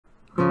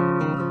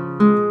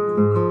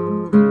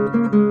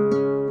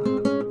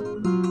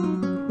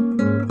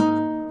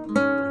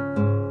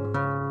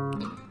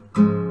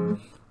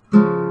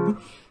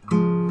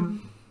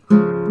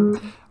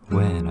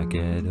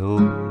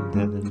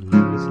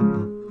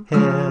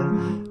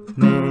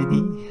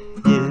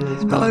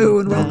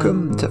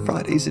Welcome to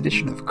Friday's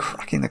edition of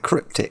Cracking the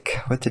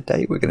Cryptic, where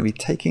today we're going to be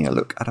taking a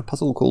look at a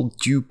puzzle called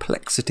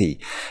Duplexity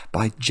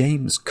by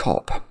James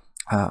Kopp.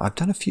 I've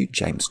done a few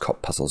James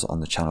Kopp puzzles on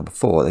the channel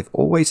before. They've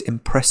always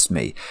impressed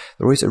me.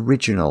 They're always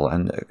original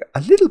and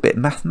a little bit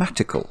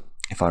mathematical,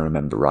 if I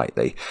remember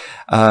rightly.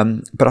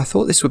 But I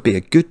thought this would be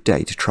a good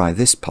day to try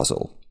this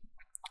puzzle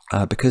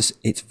because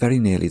it's very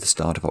nearly the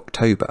start of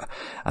October,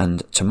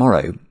 and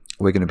tomorrow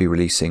we're going to be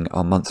releasing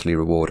our monthly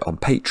reward on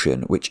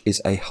Patreon, which is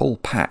a whole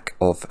pack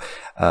of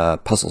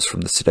puzzles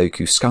from the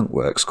Sudoku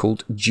Skunkworks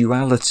called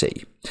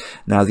Duality.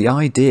 Now, the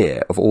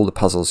idea of all the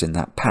puzzles in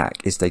that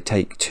pack is they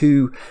take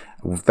two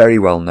very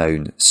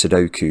well-known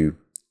Sudoku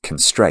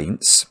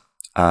constraints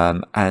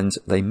and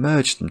they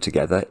merge them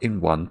together in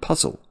one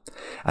puzzle.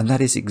 And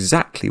that is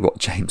exactly what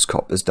James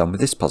Kopp has done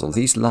with this puzzle.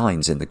 These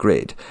lines in the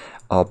grid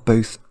are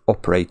both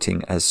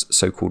operating as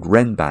so-called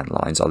Renban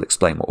lines. I'll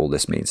explain what all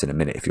this means in a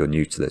minute if you're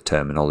new to the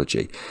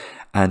terminology.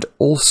 And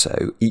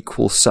also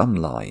equal sum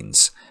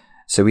lines.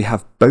 So we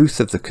have both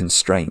of the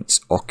constraints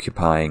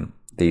occupying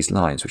these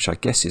lines, which I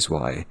guess is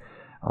why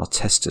our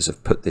testers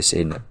have put this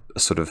in a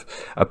sort of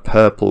a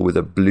purple with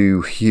a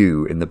blue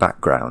hue in the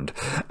background.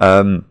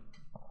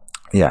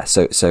 Yeah,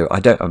 so I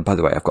don't, and by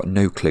the way, I've got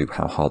no clue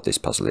how hard this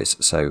puzzle is,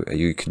 so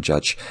you can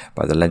judge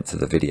by the length of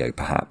the video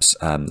perhaps.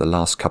 The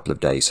last couple of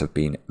days have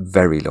been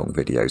very long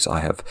videos.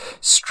 I have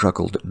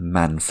struggled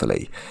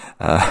manfully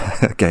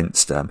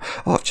against, oh,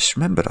 I've just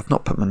remembered I've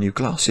not put my new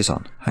glasses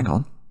on. Hang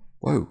on.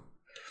 Whoa.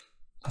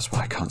 That's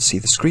why I can't see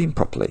the screen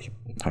properly.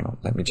 Hang on,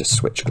 let me just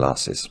switch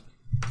glasses.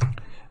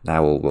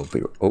 Now all will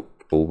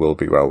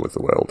be well with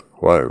the world.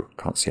 Whoa,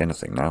 can't see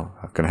anything now.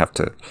 I'm going to have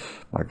to,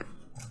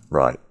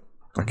 right.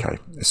 Okay,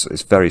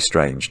 it's very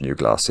strange, new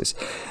glasses.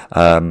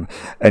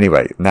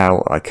 Anyway,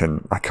 now I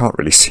can't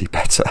really see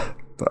better,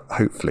 but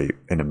hopefully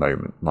in a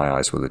moment my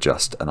eyes will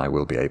adjust and I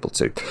will be able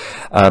to.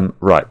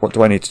 Right, what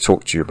do I need to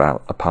talk to you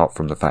about apart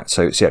from the fact?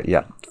 So it's,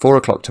 yeah, 4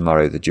 o'clock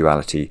tomorrow, the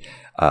Duality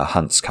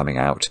Hunt's coming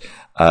out.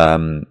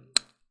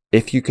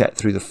 If you get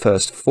through the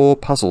first 4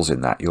 puzzles in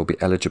that, you'll be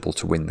eligible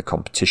to win the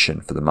competition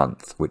for the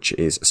month, which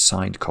is a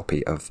signed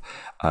copy of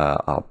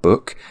our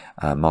book.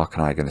 Mark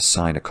and I are going to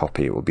sign a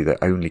copy. It will be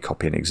the only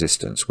copy in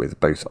existence with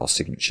both our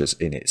signatures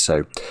in it.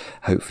 So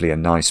hopefully a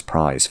nice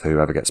prize for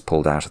whoever gets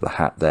pulled out of the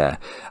hat there.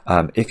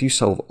 If you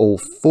solve all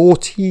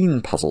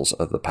 14 puzzles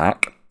of the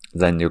pack,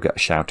 then you'll get a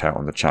shout out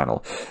on the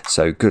channel.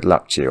 So good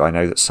luck to you. I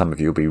know that some of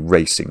you will be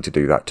racing to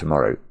do that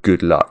tomorrow.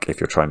 Good luck if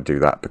you're trying to do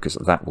that, because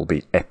that will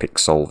be epic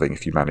solving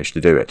if you manage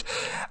to do it.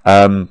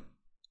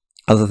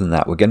 Other than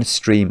that, we're going to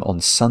stream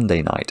on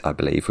Sunday night, I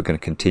believe. We're going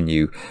to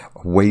continue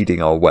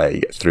wading our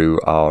way through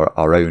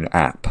our own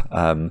app.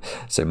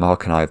 So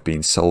Mark and I have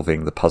been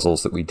solving the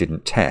puzzles that we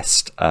didn't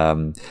test.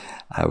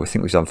 I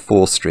think we've done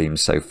 4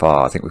 streams so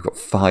far. I think we've got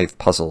 5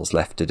 puzzles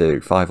left to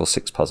do, 5 or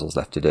 6 puzzles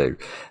left to do.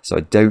 So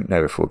I don't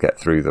know if we'll get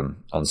through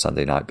them on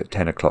Sunday night, but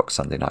 10 o'clock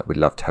Sunday night, we'd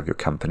love to have your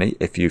company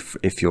if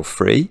you're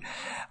free.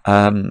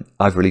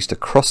 I've released a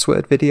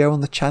crossword video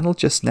on the channel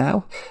just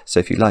now,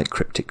 so if you like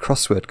cryptic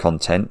crossword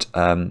content,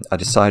 I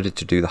decided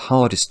to do the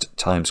hardest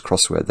times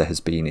crossword there has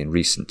been in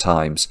recent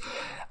times,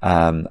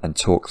 and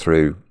talk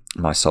through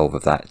my solve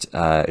of that.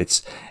 I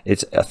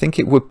think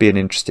it would be an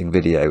interesting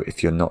video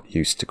if you're not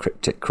used to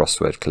cryptic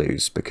crossword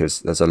clues,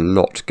 because there's a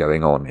lot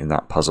going on in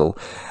that puzzle.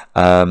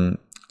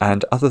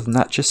 And other than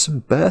that, just some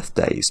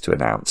birthdays to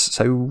announce.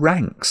 So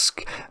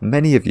Ranksk,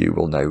 many of you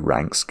will know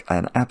Ranksk,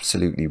 an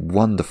absolutely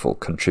wonderful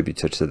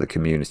contributor to the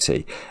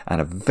community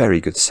and a very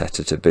good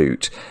setter to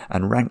boot.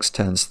 And Ranksk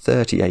turns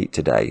 38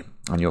 today.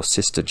 And your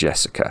sister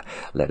Jessica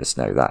let us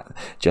know that.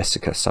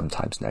 Jessica,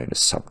 sometimes known as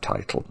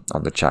Subtitle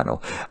on the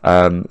channel.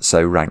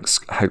 So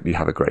Ranksk, hope you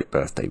have a great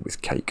birthday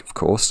with cake, of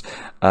course.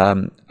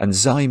 And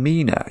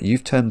Zymina,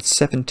 you've turned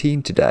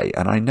 17 today,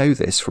 and I know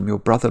this from your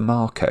brother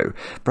Marco.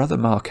 Brother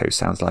Marco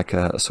sounds like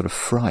a sort of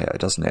friar,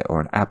 doesn't it,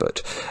 or an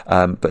abbot?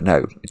 But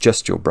no,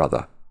 just your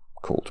brother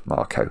called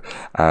Marco.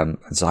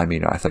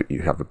 Zymina, I hope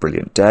you have a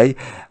brilliant day.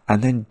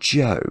 And then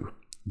Joe,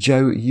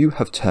 you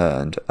have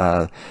turned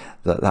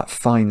that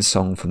fine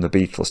song from the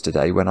Beatles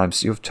today.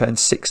 You've turned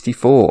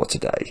 64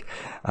 today.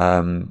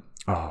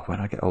 Oh, when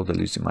I get older,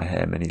 losing my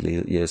hair many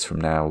years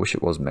from now. I wish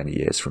it was many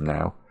years from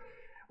now.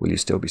 Will you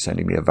still be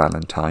sending me a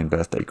Valentine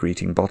birthday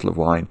greeting bottle of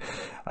wine?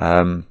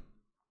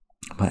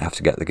 Might have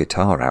to get the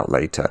guitar out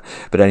later.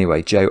 But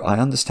anyway, Joe, I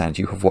understand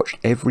you have watched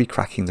every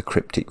Cracking the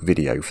Cryptic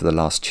video for the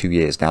last 2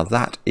 years. Now,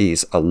 that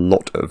is a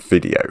lot of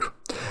video.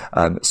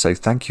 So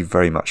thank you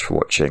very much for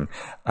watching.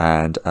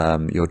 And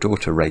your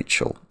daughter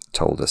Rachel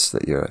told us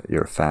that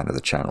you're a fan of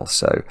the channel,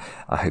 so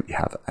I hope you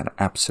have an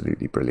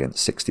absolutely brilliant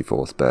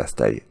 64th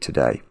birthday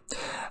today.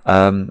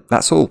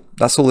 That's all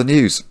the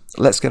news.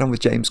 Let's get on with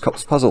James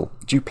Kopp's puzzle,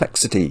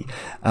 Duplexity.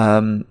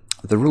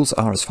 The rules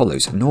are as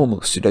follows. Normal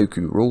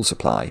Sudoku rules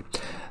apply.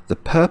 The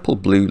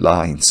purple-blue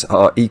lines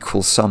are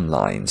equal sum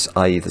lines,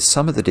 i.e. the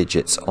sum of the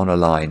digits on a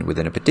line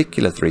within a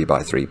particular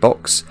 3x3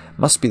 box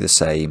must be the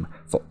same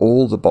for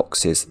all the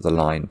boxes the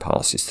line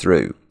passes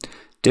through.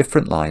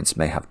 Different lines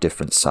may have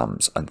different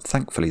sums, and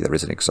thankfully there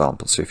is an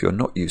example. So if you're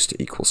not used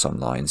to equal sum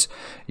lines,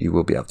 you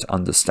will be able to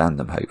understand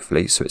them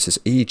hopefully. So it says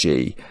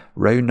e.g.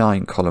 row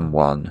 9 column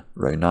 1,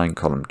 row 9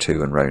 column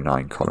 2 and row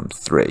 9 column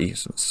 3.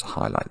 So let's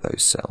highlight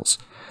those cells.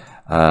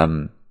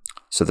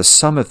 So the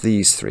sum of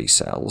these three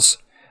cells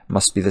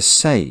must be the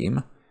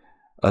same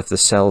of the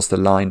cells the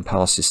line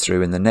passes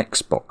through in the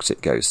next box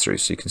it goes through.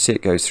 So you can see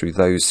it goes through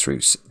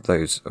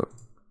those, oh,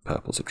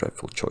 purple's a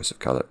dreadful choice of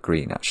colour.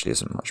 Green actually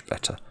isn't much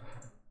better.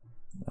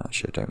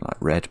 Actually, I don't like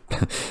red.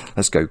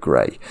 Let's go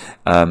grey.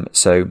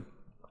 So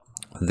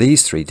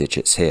these three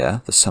digits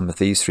here, the sum of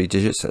these three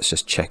digits, let's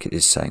just check it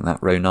is saying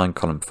that. Row 9,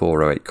 column 4,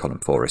 row 8, column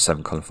 4, row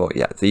 7, column 4.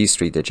 Yeah, these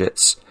three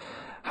digits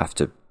have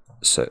to...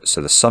 So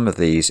the sum of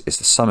these is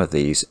the sum of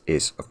these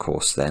is, of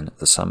course, then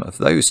the sum of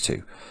those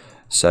two.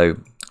 So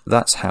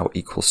that's how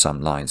equal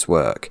sum lines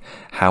work.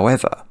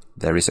 However,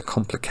 there is a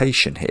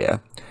complication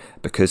here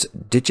because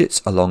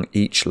digits along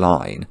each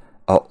line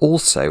are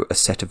also a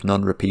set of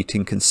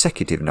non-repeating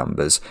consecutive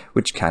numbers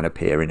which can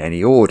appear in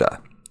any order.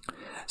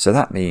 So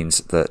that means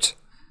that,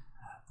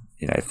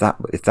 you know, if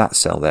that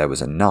cell there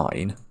was a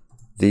 9,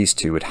 these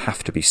two would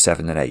have to be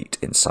 7 and 8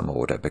 in some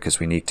order because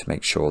we need to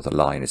make sure the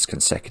line is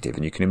consecutive.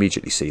 And you can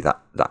immediately see that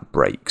that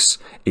breaks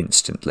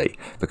instantly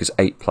because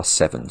 8 plus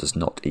 7 does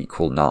not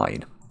equal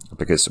 9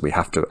 because we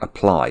have to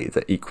apply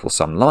the equal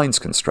sum lines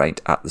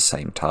constraint at the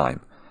same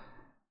time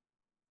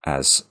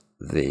as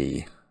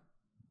the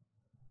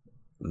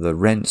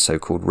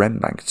so-called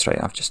Rembrandt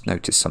constraint. I've just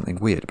noticed something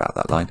weird about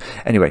that line.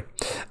 Anyway,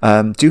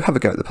 do have a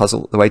go at the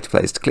puzzle. The way to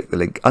play is to click the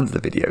link under the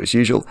video as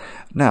usual.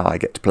 Now I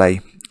get to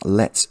play.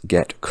 Let's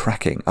get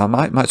cracking. I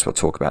might as well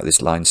talk about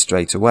this line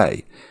straight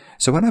away.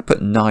 So when I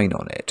put 9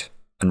 on it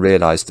and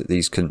realised that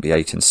these couldn't be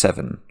 8 and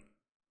 7,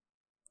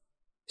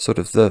 sort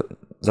of the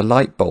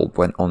light bulb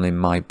went on in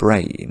my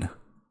brain.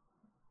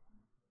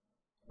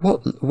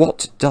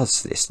 What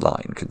does this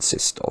line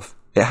consist of?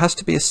 It has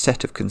to be a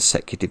set of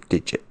consecutive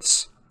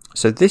digits.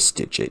 So this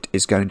digit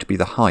is going to be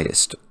the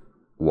highest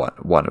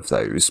one of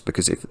those,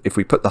 because if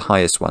we put the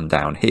highest one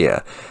down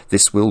here,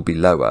 this will be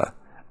lower,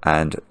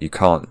 and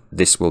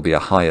this will be a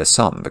higher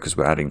sum because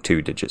we're adding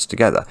two digits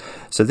together.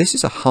 So this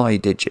is a high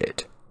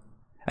digit,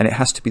 and it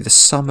has to be the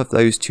sum of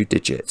those two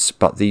digits,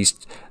 but these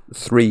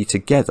three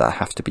together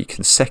have to be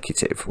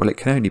consecutive. Well, it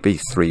can only be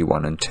 3,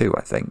 1 and 2,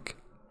 I think.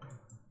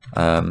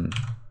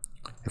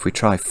 If we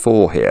try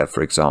 4 here,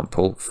 for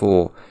example,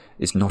 4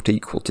 is not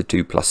equal to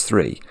 2 plus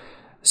 3.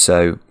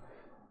 So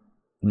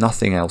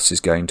nothing else is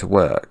going to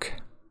work.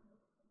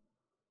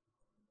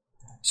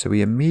 So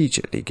we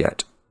immediately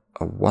get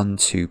a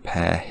 1-2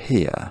 pair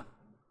here.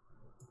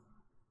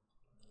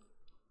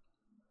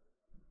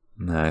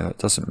 No, that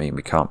doesn't mean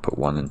we can't put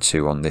 1 and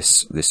 2 on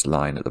this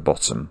line at the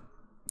bottom.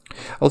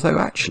 Although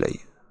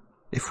actually,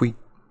 if we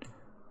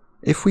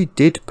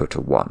did put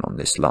a 1 on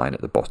this line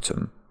at the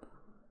bottom,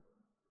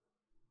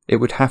 it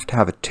would have to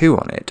have a 2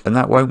 on it, and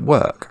that won't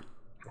work.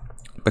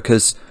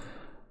 Because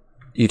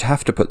you'd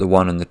have to put the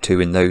 1 and the 2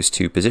 in those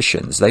two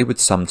positions. They would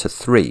sum to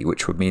 3,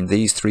 which would mean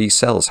these three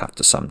cells have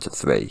to sum to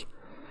 3.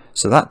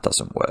 So that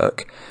doesn't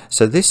work.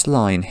 So this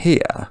line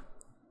here,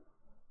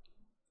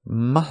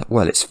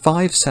 well, it's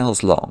 5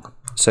 cells long.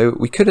 So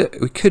we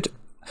could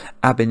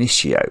ab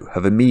initio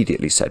have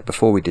immediately said,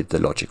 before we did the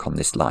logic on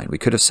this line, we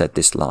could have said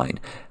this line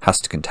has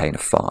to contain a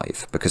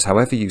 5, because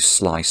however you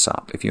slice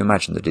up, if you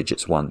imagine the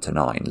digits 1 to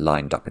 9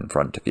 lined up in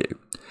front of you,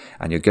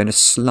 and you're going to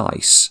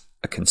slice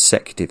a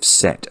consecutive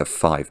set of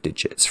 5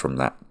 digits from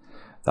that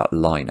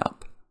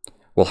lineup,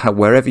 well,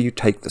 wherever you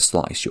take the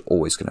slice, you're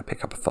always going to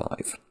pick up a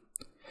 5.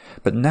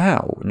 But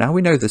now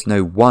we know there's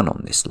no 1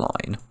 on this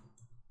line.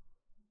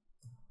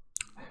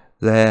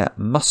 There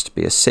must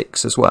be a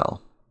 6 as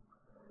well.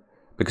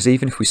 Because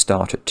even if we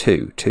start at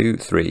 2, 2,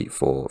 3,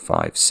 4,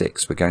 5,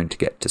 6, we're going to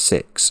get to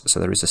 6. So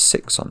there is a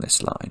 6 on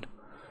this line,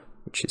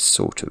 which is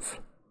sort of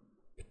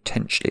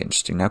potentially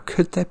interesting. Now,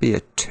 could there be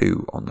a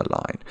 2 on the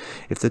line?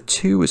 If the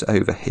 2 was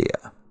over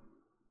here...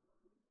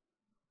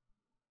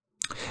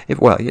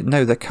 Well,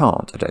 no, there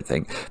can't, I don't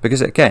think.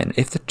 Because again,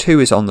 if the 2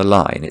 is on the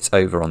line, it's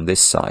over on this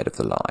side of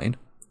the line.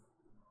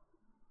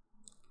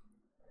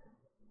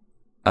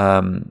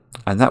 And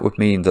that would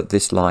mean that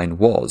this line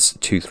was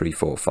 2, 3,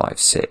 4, 5,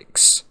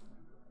 6.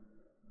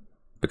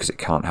 Because it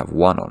can't have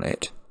 1 on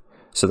it.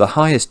 So the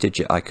highest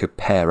digit I could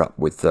pair up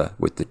with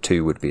the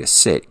 2 would be a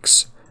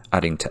 6,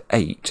 adding to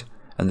 8.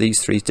 And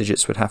these three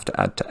digits would have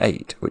to add to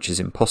 8, which is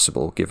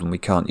impossible given we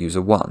can't use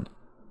a 1.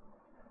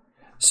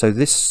 So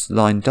this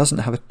line doesn't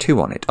have a 2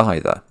 on it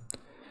either.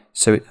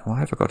 So why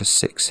have I got a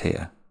 6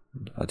 here?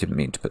 I didn't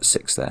mean to put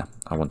 6 there.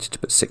 I wanted to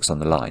put 6 on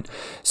the line.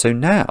 So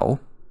now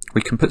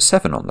we can put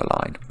 7 on the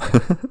line.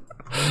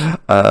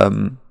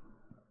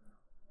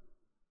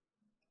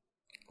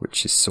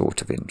 Which is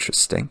sort of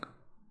interesting.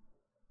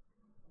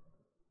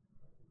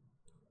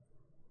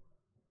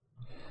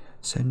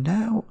 So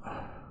now...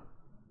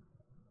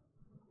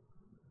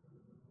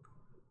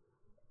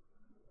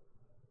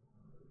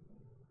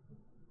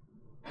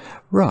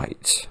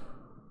 Right.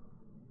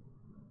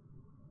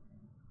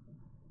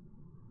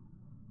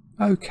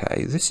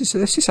 Okay, this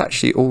is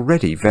actually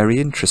already very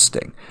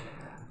interesting.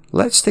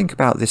 Let's think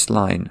about this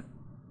line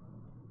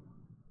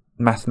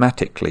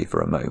mathematically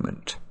for a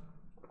moment.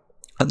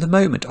 At the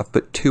moment I've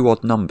put 2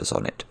 odd numbers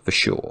on it for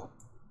sure.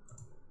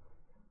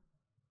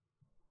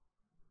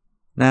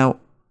 Now,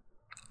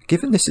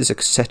 given this is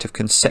a set of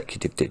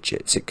consecutive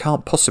digits, it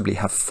can't possibly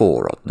have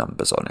 4 odd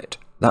numbers on it.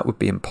 That would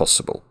be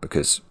impossible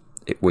because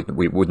it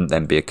wouldn't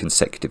then be a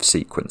consecutive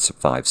sequence of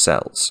 5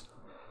 cells.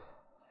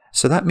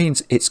 So that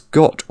means it's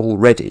got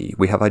already,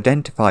 we have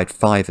identified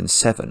 5 and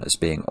 7 as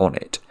being on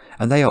it,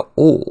 and they are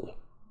all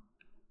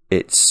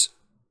its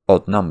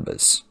odd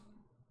numbers.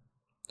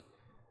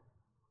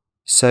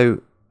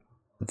 So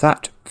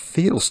that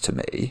feels to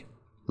me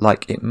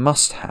like it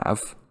must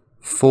have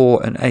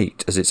 4 and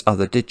 8 as its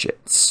other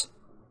digits,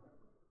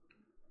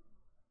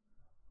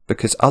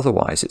 because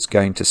otherwise it's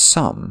going to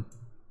sum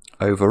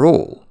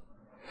overall.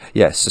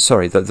 Yes,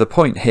 sorry, the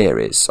point here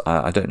is,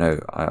 I don't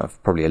know,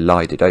 I've probably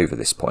elided over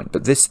this point,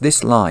 but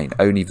this line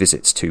only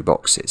visits 2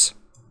 boxes.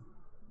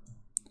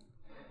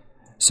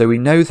 So we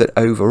know that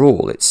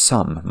overall its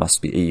sum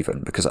must be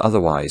even, because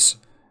otherwise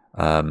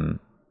we're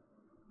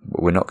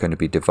not going to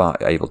be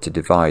able to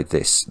divide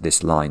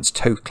this line's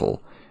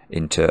total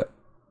into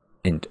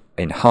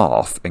in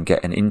half and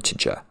get an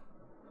integer.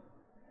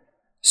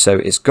 So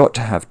it's got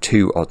to have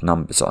 2 odd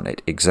numbers on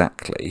it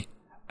exactly,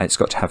 and it's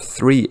got to have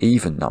 3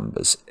 even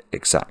numbers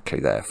exactly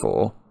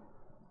therefore,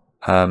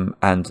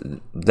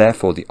 and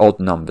therefore the odd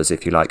numbers,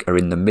 if you like, are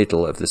in the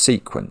middle of the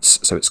sequence.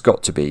 So it's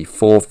got to be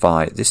 4,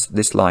 5,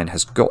 this line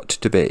has got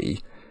to be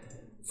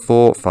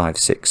 4, 5,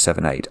 6,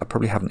 7, 8. I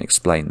probably haven't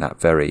explained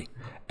that very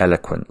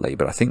eloquently,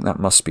 but I think that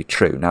must be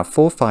true. Now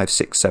 4, 5,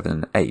 6, 7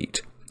 and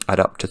 8 add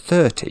up to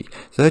 30.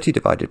 30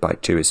 divided by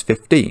 2 is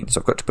 15,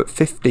 so I've got to put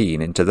 15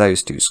 into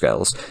those 2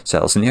 cells,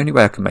 and the only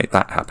way I can make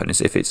that happen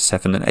is if it's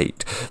 7 and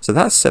 8. So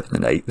that's 7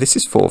 and 8, this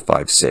is 4,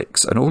 5,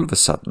 6, and all of a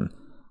sudden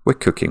we're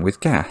cooking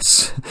with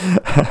gas.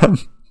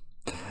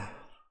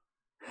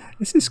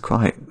 This is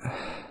quite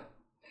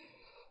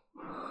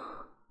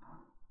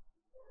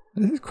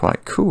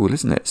cool,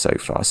 isn't it, so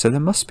far? So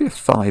there must be a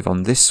 5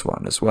 on this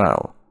one as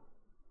well.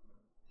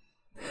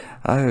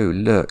 Oh,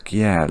 look,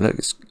 yeah, look.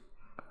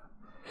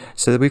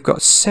 So we've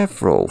got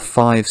several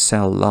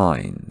 5-cell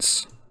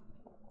lines,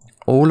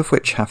 all of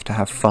which have to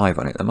have 5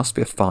 on it. There must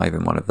be a 5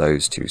 in one of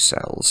those 2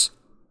 cells.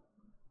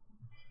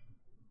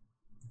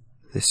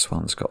 This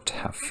one's got to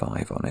have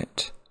 5 on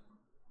it.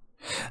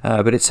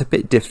 But it's a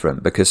bit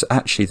different because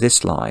actually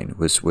this line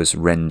was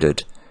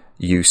rendered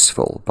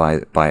useful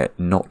by it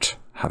not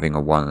having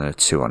a 1 and a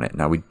 2 on it.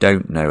 Now we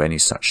don't know any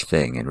such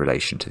thing in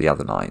relation to the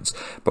other lines,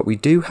 but we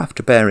do have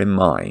to bear in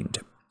mind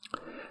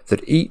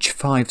that each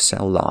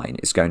 5-cell line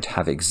is going to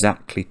have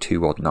exactly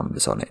 2 odd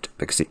numbers on it,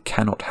 because it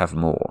cannot have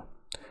more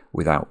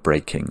without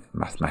breaking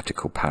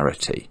mathematical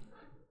parity.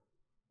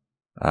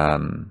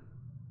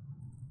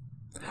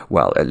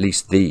 Well, at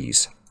least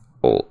these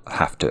all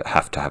have to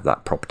have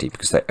that property,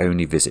 because they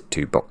only visit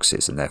 2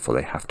 boxes, and therefore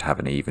they have to have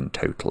an even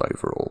total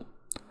overall.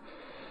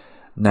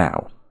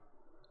 Now,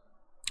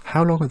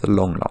 how long are the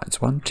long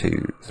lines? 1,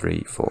 2,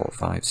 3, 4,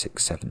 5,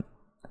 6, 7,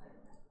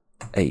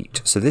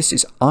 8. So this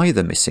is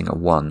either missing a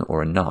 1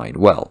 or a 9.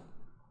 Well,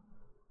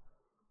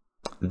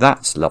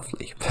 that's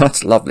lovely.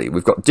 That's lovely.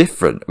 We've got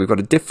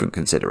a different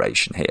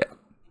consideration here.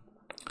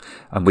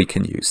 And we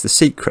can use the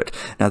secret.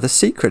 Now the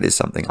secret is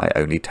something I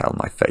only tell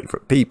my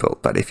favourite people,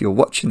 but if you're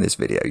watching this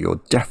video,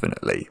 you're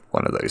definitely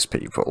one of those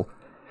people.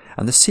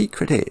 And the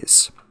secret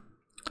is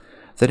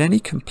that any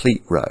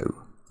complete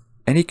row,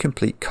 any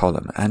complete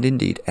column, and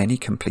indeed any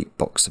complete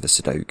box of a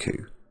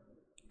Sudoku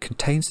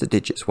contains the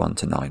digits 1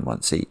 to 9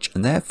 once each,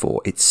 and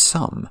therefore its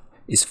sum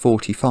is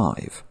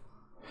 45.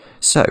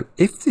 So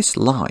if this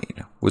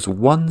line was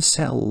 1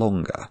 cell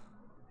longer,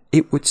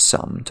 it would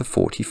sum to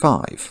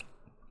 45.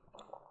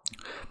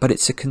 But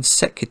it's a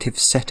consecutive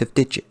set of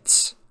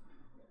digits.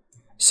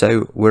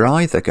 So we're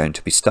either going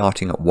to be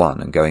starting at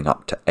 1 and going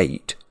up to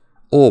 8,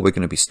 or we're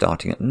going to be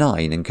starting at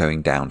 9 and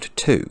going down to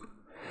 2.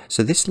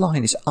 So this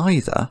line is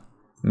either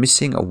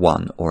missing a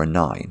 1 or a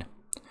 9.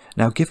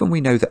 Now given we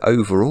know the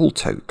overall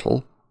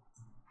total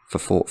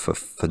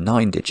for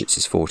 9 digits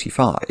is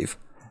 45,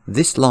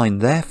 this line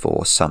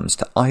therefore sums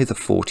to either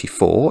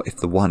 44 if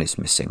the 1 is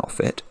missing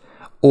off it,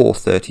 or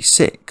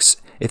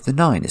 36 if the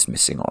 9 is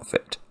missing off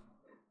it.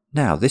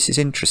 Now this is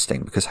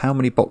interesting because how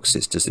many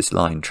boxes does this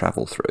line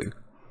travel through?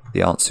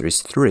 The answer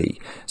is 3.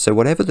 So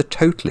whatever the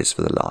total is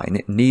for the line,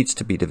 it needs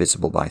to be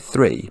divisible by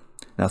 3.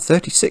 Now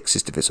 36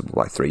 is divisible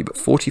by 3, but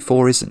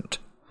 44 isn't.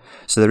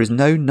 So there is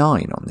no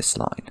 9 on this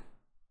line.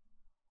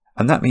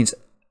 And that means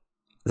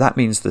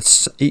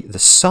the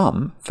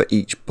sum for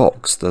each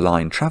box the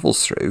line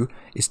travels through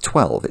is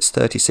 12. It's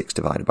 36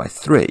 divided by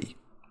 3.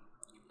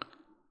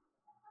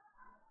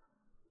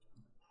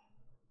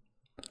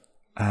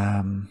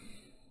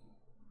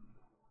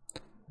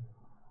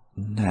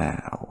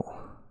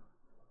 Now,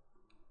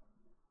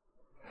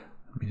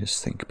 let me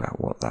just think about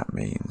what that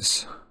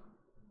means.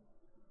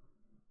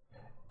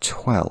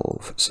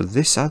 12. So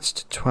this adds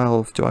to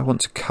 12. Do I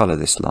want to colour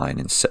this line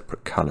in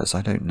separate colours?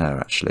 I don't know,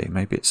 actually.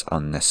 Maybe it's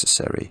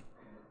unnecessary.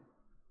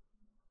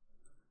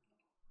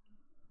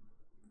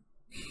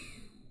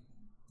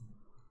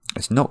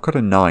 It's not got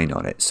a 9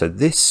 on it. So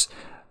this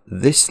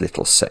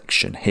little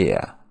section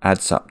here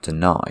adds up to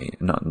 9.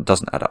 No, it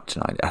doesn't add up to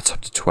 9. It adds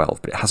up to 12,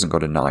 but it hasn't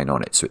got a 9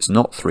 on it. So it's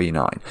not 3,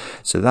 9.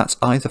 So that's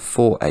either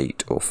 4,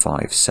 8 or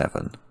 5,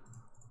 7.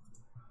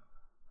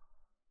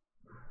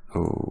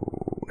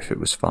 Oh, if it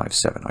was 5,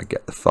 7, I'd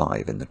get the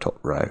 5 in the top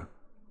row.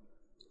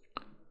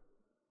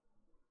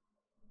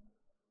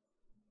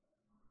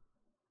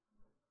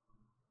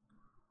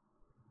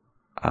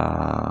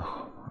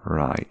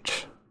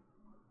 Right.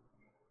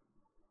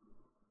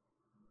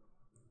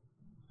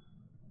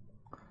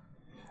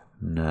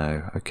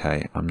 No,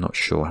 okay, I'm not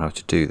sure how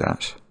to do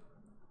that,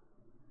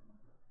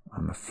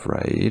 I'm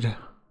afraid.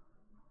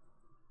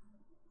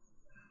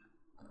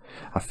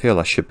 I feel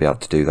I should be able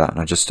to do that, and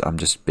I'm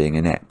just being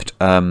inept.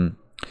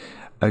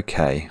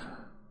 Okay.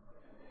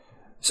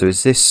 So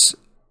is this...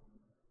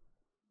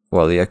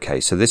 Well, okay,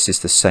 so this is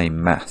the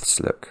same maths,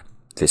 look.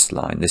 This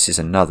line. This is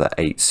another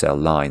 8-cell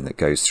line that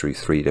goes through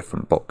 3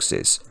 different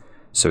boxes.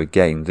 So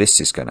again, this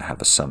is going to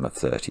have a sum of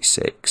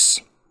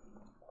 36.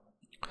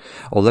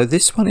 Although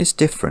this one is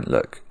different,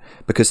 look,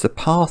 because the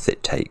path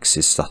it takes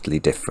is subtly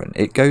different.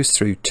 It goes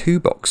through 2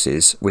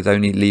 boxes with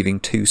only leaving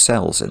 2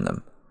 cells in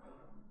them.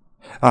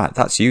 Alright,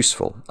 that's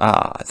useful.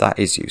 That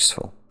is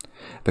useful.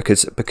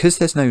 Because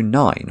there's no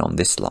 9 on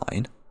this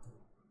line,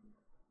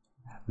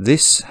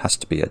 this has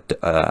to be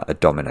a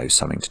domino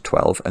summing to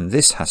 12, and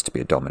this has to be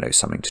a domino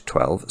summing to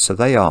 12. So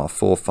they are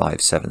 4,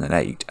 5, 7, and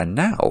 8. And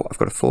now I've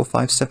got a 4,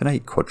 5, 7,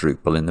 8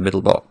 quadruple in the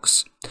middle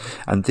box.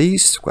 And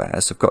these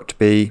squares have got to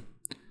be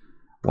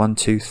 1,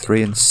 2,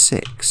 3, and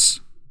 6.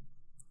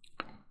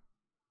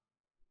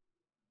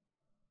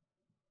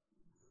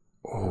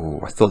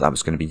 Oh, I thought that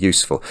was going to be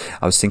useful.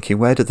 I was thinking,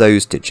 where do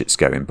those digits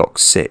go in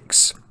box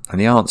 6? And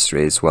the answer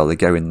is, well, they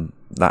go in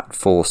that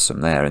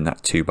foursome there, in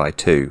that 2 by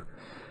 2.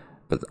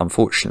 But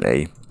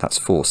unfortunately, that's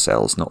 4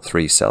 cells, not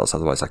 3 cells.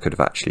 Otherwise, I could have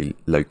actually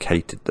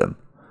located them.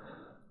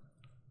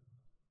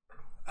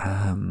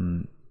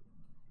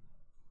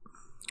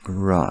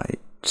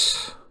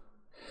 Right.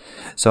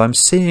 So I'm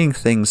seeing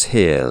things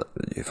here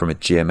from a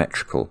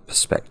geometrical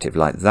perspective,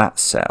 like that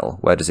cell.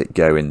 Where does it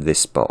go in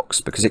this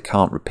box? Because it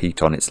can't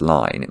repeat on its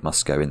line, it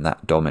must go in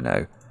that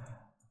domino.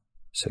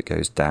 So it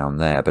goes down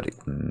there, but it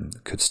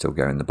could still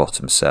go in the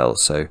bottom cell.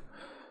 So,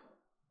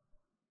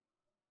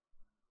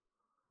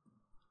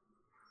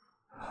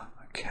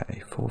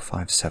 okay, 4,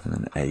 5, 7,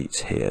 and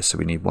 8 here. So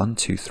we need 1,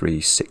 2,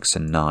 3, 6,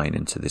 and 9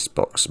 into this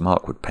box.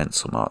 Mark would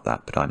pencil mark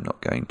that, but I'm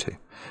not going to.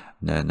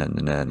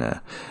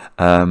 No.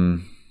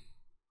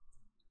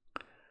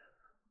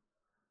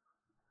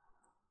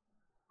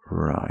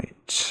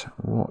 Right,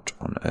 what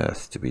on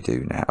earth do we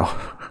do now?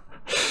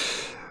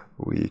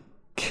 We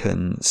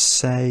can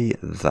say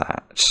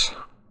that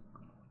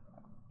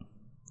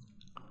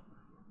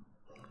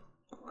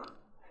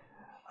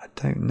I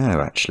don't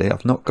know, actually.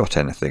 I've not got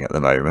anything at the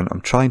moment.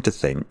 I'm trying to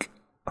think.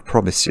 I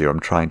promise you,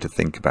 I'm trying to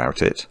think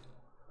about it.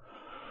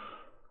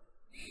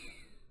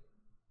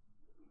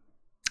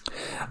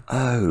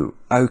 Oh,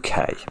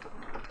 okay.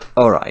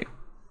 All right.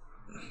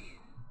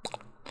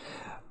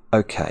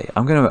 Okay,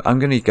 I'm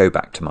gonna go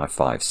back to my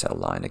 5-cell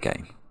line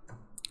again,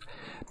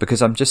 because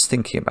I'm just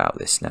thinking about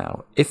this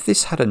now. If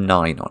this had a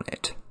 9 on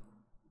it,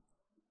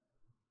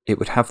 it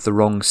would have the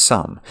wrong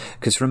sum.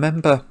 Because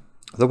remember,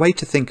 the way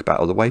to think about,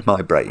 or the way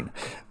my brain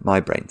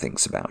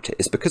thinks about it,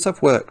 is because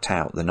I've worked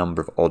out the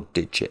number of odd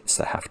digits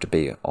that have to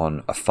be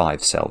on a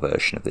 5-cell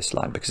version of this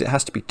line, because it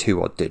has to be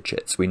 2 odd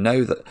digits. We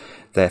know that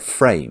they're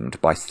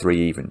framed by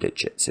 3 even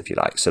digits, if you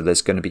like. So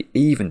there's going to be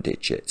even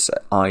digits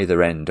at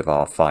either end of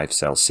our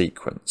 5-cell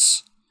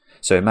sequence.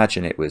 So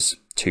imagine it was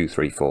 2,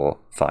 3, 4,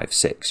 5,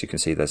 6. You can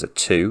see there's a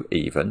 2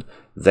 even,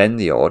 then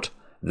the odd,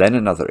 then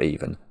another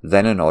even,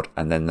 then an odd,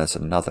 and then there's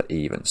another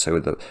even. So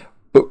the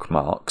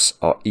bookmarks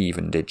are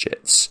even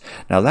digits.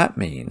 Now that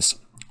means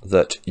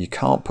that you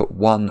can't put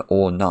 1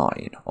 or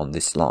 9 on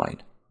this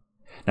line.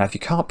 Now if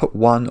you can't put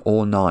 1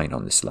 or 9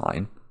 on this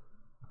line,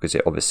 because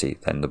it obviously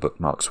then the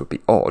bookmarks would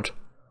be odd,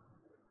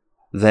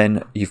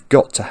 then you've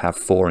got to have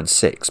 4 and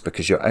 6,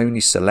 because you're only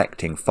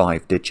selecting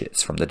 5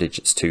 digits from the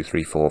digits 2,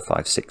 3, 4,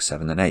 5, 6,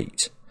 7, and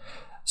 8.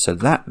 So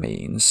that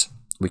means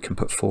we can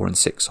put 4 and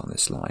 6 on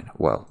this line.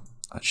 Well,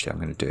 actually I'm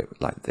going to do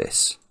it like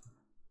this.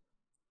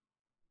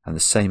 And the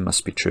same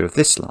must be true of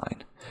this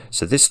line.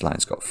 So this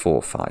line's got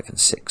 4, 5, and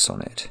 6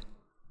 on it.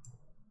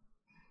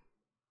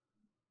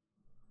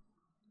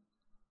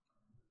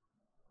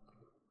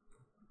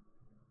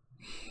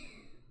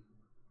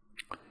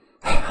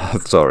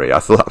 Sorry, I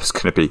thought that was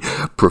going to be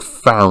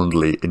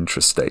profoundly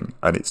interesting,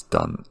 and it's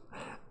done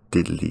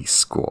diddly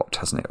squat,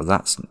 hasn't it? Well,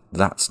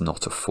 that's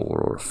not a 4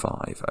 or a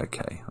 5.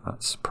 Okay,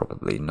 that's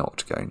probably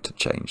not going to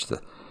change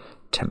the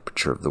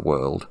temperature of the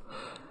world.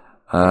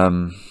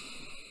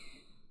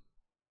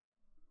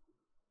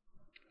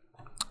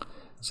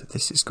 So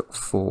this has got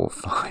 4,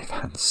 5,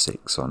 and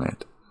 6 on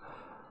it.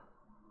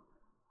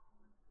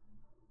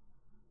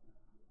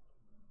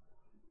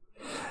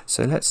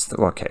 So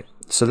okay.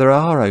 So there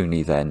are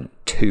only then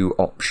two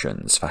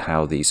options for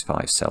how these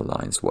 5-cell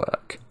lines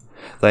work.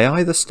 They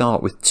either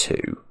start with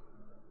 2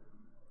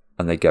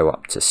 and they go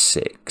up to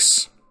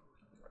 6,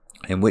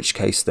 in which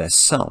case their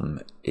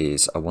sum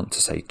is, I want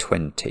to say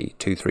 20.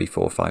 2, 3,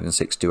 4, 5 and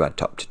 6 do add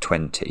up to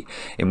 20,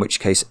 in which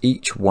case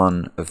each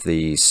one of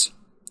these,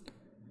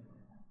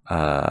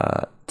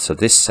 so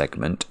this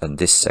segment and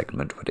this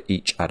segment would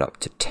each add up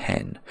to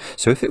 10.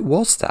 So if it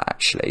was that,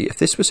 actually, if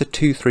this was a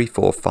 2, 3,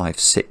 4, 5,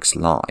 6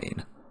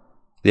 line,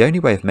 the only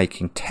way of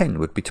making 10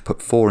 would be to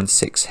put 4 and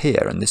 6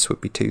 here, and this would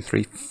be 2,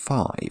 3,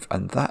 5,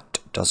 and that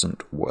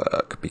doesn't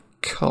work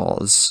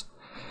because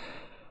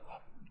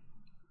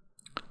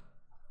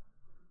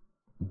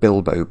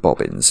Bilbo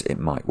Bobbins, it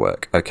might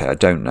work. Okay, I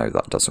don't know,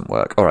 that doesn't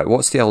work. Alright,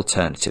 what's the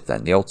alternative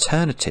then? The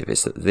alternative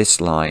is that this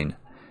line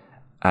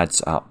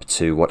adds up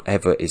to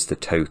whatever is the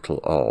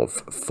total of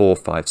 4,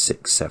 5,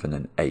 6, 7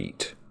 and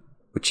 8,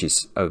 which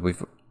is,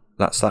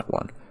 that's that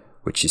one,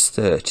 which is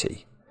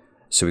 30.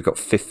 So we've got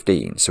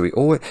 15. So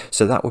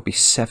so that would be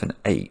 7,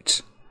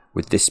 8,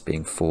 with this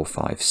being 4,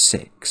 5,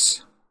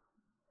 6.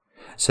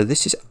 So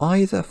this is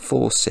either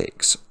 4,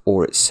 6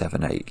 or it's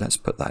 7, 8. Let's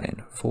put that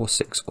in. 4,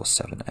 6 or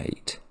 7,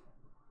 8.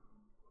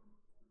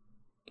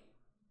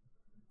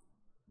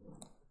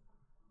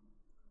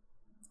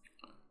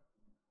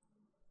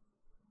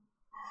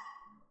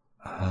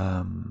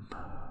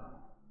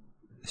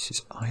 This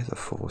is either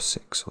 4,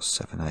 6 or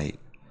 7, 8.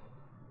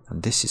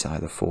 And this is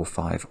either 4,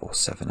 5 or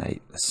 7,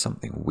 8. There's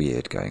something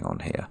weird going on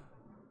here.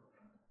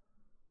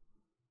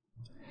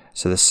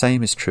 So the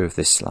same is true of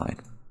this line,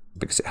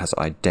 because it has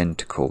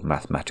identical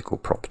mathematical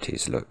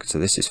properties. Look, so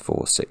this is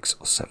 4, 6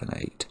 or 7,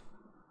 8.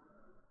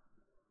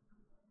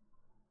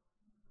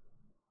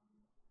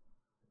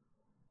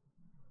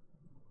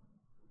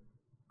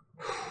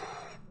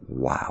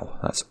 Wow,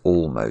 that's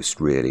almost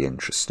really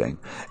interesting.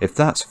 If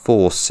that's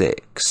 4,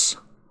 6...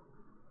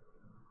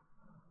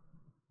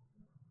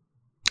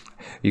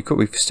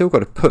 we've still got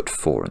to put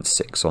 4 and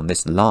 6 on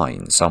this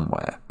line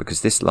somewhere,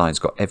 because this line's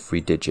got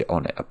every digit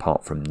on it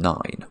apart from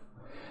 9.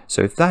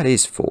 So if that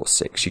is 4,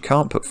 6, you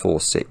can't put 4,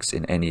 6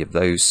 in any of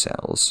those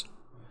cells.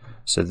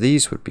 So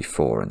these would be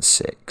 4 and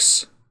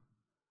 6.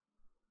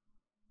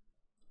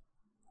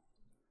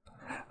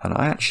 And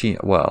I actually,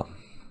 well,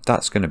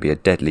 that's going to be a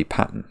deadly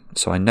pattern.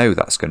 So I know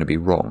that's going to be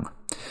wrong,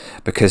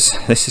 because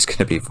this is going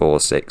to be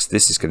 4, 6,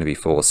 this is going to be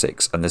 4,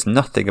 6, and there's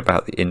nothing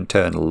about the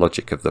internal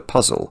logic of the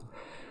puzzle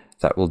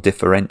that will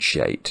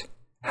differentiate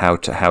how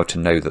to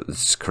know that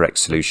the correct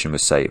solution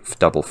was, say,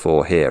 double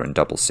 4 here and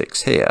double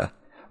 6 here,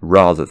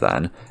 rather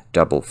than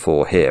double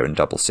 4 here and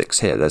double 6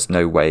 here. There's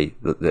no way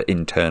that the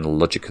internal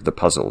logic of the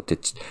puzzle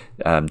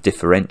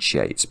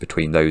differentiates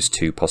between those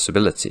two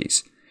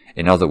possibilities.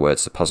 In other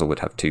words, the puzzle would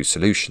have two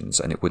solutions,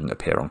 and it wouldn't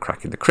appear on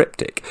cracking the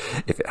cryptic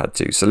if it had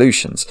two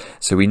solutions.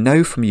 So we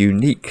know from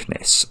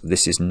uniqueness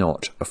this is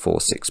not a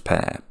 4-6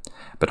 pair.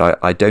 But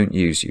I don't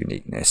use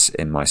uniqueness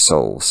in my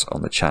solves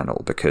on the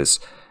channel, because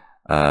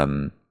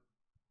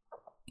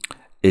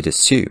it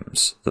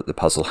assumes that the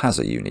puzzle has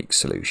a unique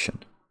solution.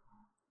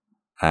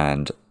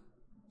 And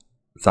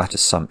that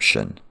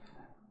assumption,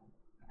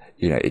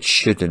 it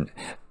shouldn't...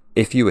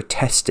 If you were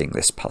testing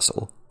this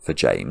puzzle for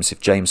James,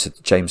 if James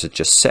had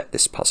just set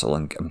this puzzle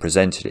and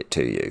presented it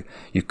to you,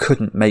 you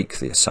couldn't make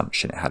the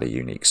assumption it had a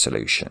unique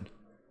solution.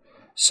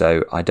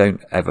 So I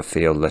don't ever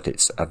feel that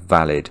it's a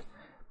valid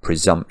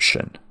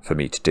presumption for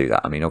me to do that.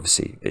 I mean,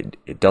 obviously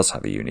it does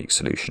have a unique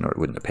solution, or it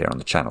wouldn't appear on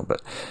the channel,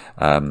 but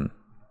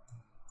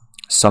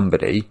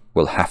somebody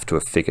will have to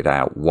have figured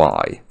out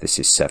why this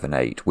is 7,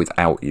 8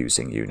 without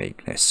using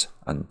uniqueness,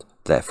 and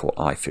therefore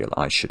I feel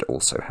I should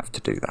also have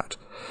to do that.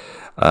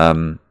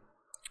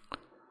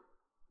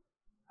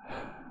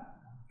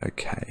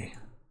 Okay,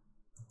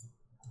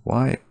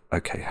 why?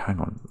 Okay, hang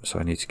on, so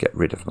I need to get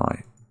rid of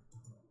my...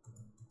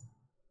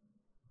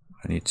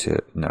 I need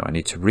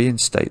to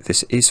reinstate.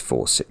 This is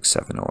 4, 6,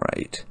 7 or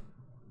 8.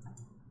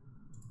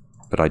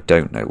 But I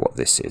don't know what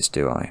this is,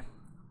 do I?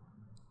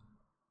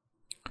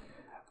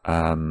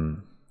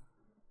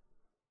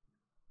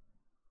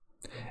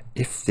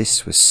 If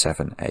this was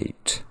 7,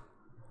 8...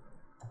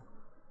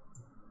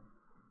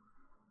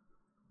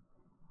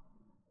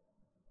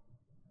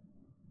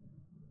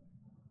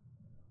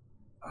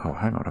 Oh,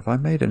 hang on, have I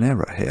made an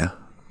error here?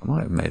 I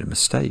might have made a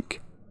mistake.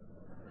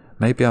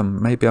 Maybe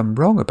I'm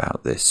wrong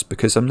about this,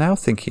 because I'm now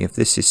thinking if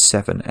this is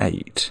 7,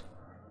 8,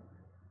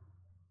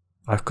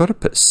 I've got to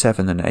put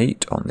 7 and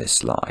 8 on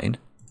this line,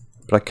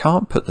 but I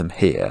can't put them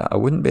here. I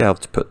wouldn't be able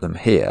to put them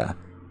here.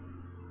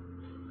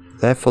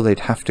 Therefore they'd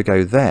have to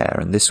go there,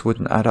 and this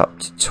wouldn't add up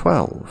to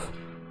 12.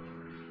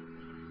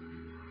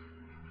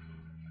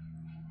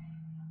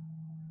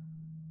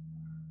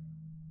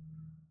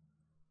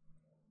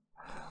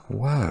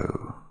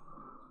 Whoa.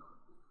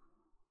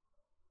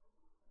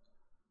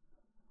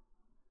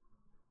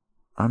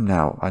 I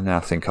now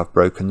think I've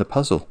broken the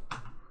puzzle.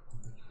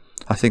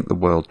 I think the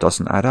world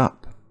doesn't add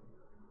up.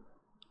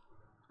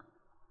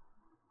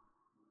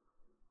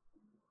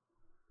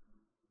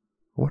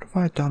 What have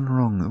I done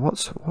wrong?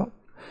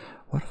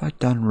 What have I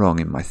done wrong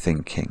in my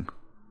thinking?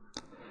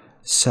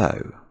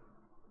 So,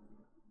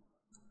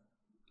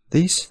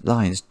 these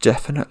lines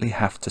definitely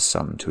have to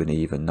sum to an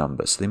even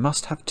number, so they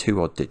must have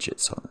 2 odd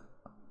digits on it.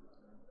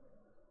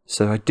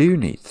 So I do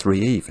need 3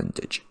 even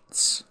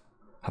digits.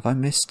 Have I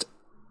missed?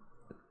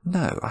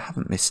 No, I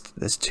haven't missed.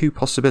 There's 2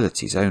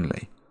 possibilities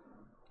only.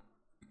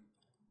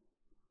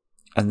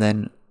 And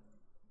then,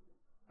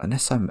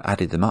 unless I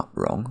added them up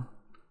wrong,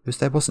 because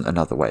there wasn't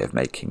another way of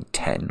making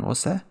 10,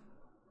 was there?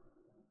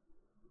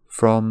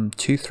 From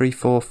 2, 3,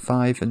 4,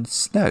 5,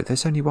 and no,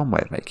 there's only one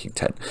way of making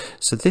 10.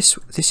 So this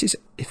is,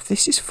 if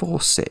this is 4,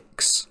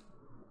 6,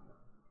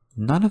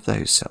 none of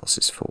those cells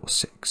is 4,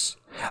 6.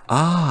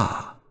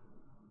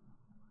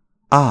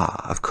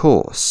 Of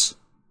course.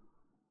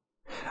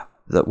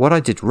 That what I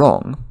did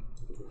wrong,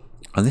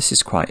 and this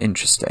is quite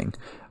interesting.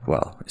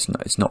 Well,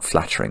 it's not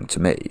flattering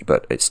to me,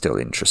 but it's still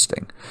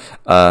interesting.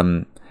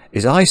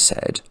 Is I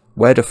said,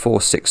 where do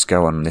 4, 6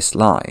 go on this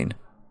line?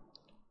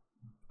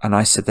 And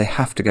I said they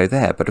have to go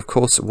there, but of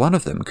course one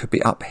of them could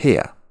be up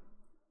here.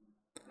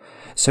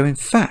 So in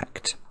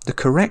fact, the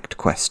correct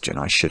question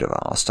I should have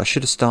asked, I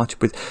should have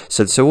started with,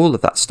 so all of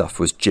that stuff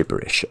was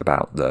gibberish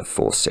about the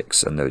 4,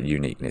 6 and the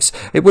uniqueness.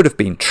 It would have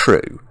been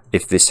true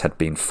if this had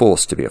been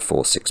forced to be a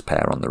 4, 6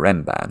 pair on the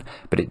Renban,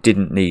 but it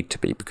didn't need to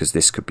be because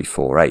this could be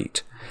 4,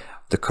 8.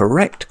 The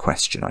correct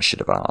question I should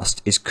have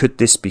asked is, could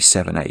this be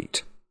 7,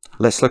 8?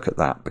 Let's look at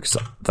that, because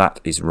that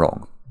is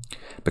wrong.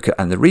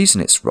 And the reason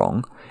it's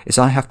wrong is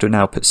I have to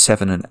now put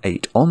 7 and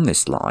 8 on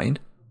this line,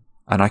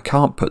 and I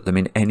can't put them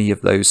in any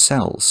of those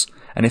cells.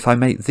 And if I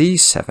make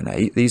these 7,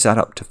 8, these add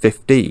up to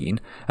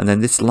 15, and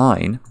then this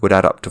line would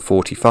add up to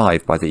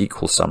 45 by the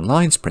equal sum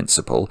lines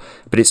principle,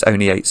 but it's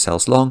only 8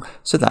 cells long,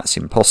 so that's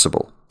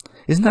impossible.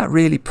 Isn't that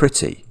really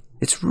pretty?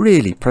 It's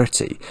really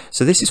pretty.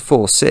 So this is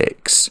 4,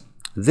 6.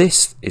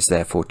 This is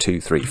therefore 2,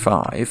 3,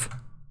 5.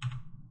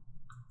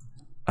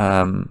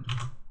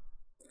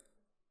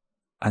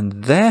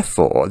 And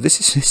therefore,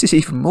 this is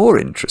even more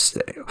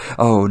interesting.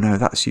 Oh no,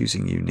 that's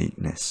using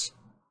uniqueness.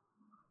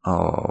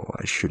 Oh,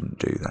 I shouldn't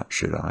do that,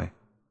 should I?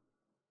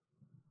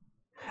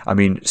 I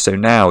mean, so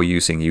now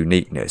using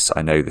uniqueness,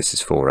 I know this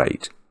is 4,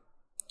 8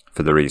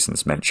 for the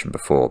reasons mentioned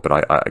before,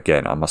 but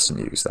again, I mustn't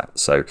use that.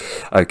 So,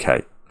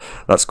 okay,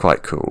 that's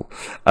quite cool.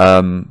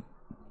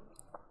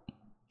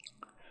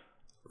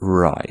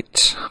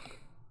 Right.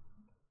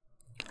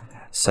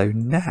 So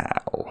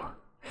now,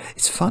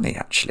 it's funny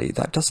actually,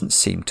 that doesn't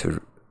seem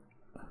to...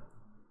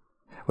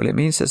 Well, it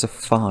means there's a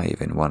 5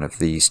 in one of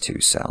these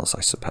 2 cells,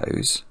 I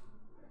suppose.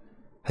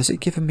 Has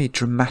it given me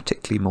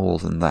dramatically more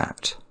than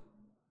that?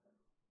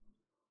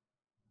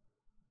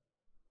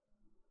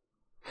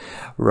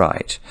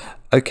 Right.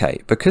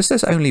 Okay, because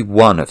there's only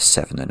one of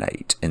 7 and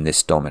 8 in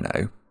this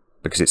domino,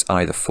 because it's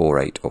either 4,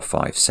 8 or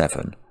 5,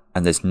 7,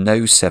 and there's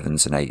no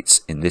 7s and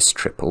 8s in this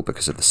triple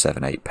because of the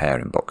 7, 8 pair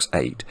in box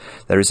 8,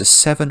 there is a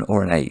 7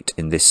 or an 8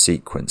 in this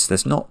sequence. There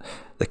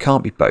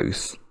can't be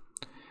both.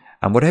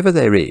 And whatever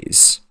there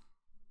is,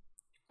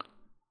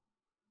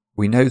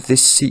 we know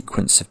this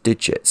sequence of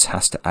digits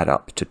has to add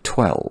up to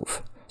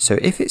 12. So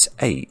if it's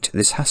 8,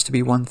 this has to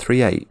be 1,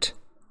 3, 8.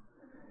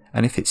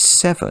 And if it's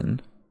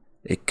 7,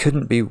 it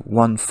couldn't be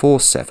 1, 4,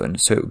 7,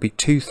 so it would be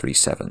 2, 3,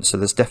 7. So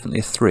there's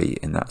definitely a 3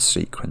 in that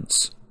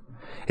sequence.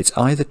 It's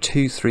either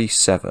 2, 3,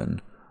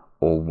 7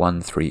 or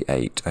 1, 3,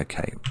 8.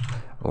 Okay,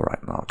 all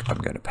right, Mark, I'm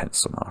going to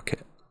pencil mark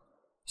it.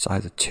 It's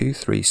either 2,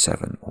 3,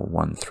 7 or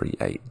 1, 3,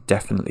 8.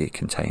 Definitely it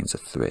contains a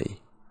 3.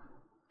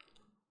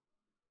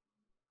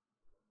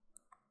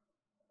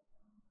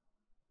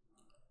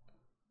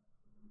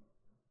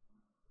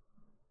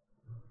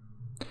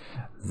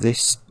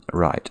 This,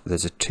 right,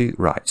 there's a 2,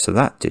 right, so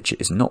that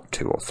digit is not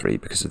 2 or 3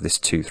 because of this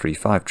 2, 3,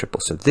 5 triple.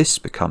 So this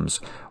becomes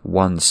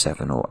 1,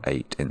 7 or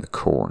 8 in the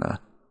corner.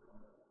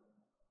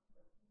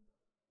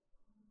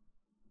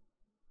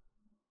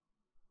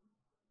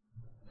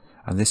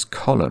 And this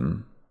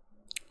column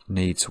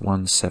needs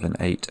 1, 7,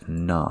 8,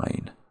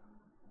 9.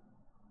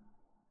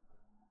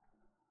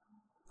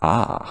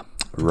 Ah,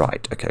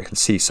 right, okay, I can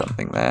see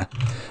something there.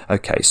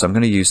 Okay, so I'm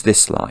going to use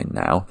this line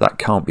now. That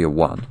can't be a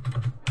 1.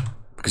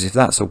 Because if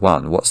that's a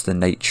 1, what's the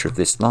nature of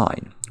this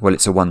line? Well,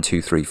 it's a 1,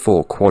 2, 3,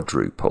 4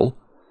 quadruple.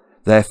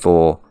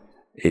 Therefore,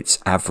 its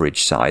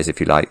average size, if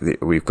you like,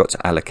 we've got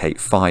to allocate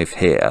 5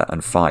 here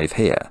and 5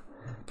 here.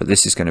 But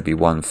this is going to be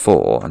 1,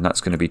 4, and that's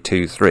going to be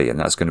 2, 3, and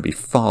that's going to be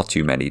far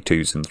too many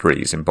 2s and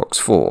 3s in box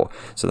 4.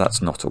 So that's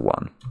not a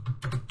 1.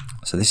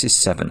 So this is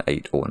 7,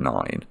 8, or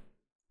 9.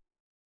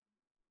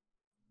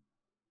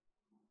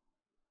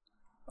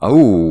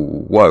 Oh,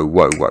 whoa,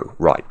 whoa, whoa.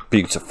 Right,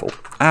 beautiful.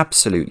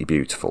 Absolutely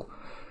beautiful.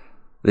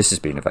 This has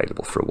been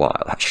available for a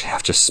while, actually.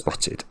 I've just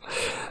spotted.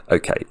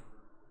 Okay.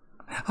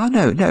 Oh,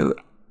 no.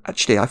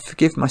 Actually, I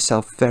forgive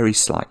myself very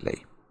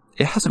slightly.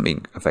 It hasn't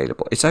been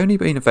available. It's only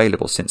been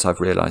available since I've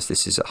realised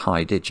this is a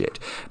high digit.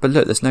 But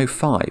look, there's no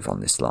 5 on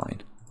this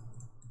line.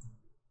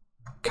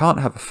 Can't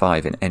have a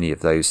 5 in any of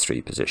those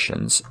 3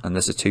 positions. And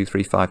there's a 2,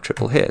 3, 5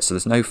 triple here. So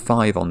there's no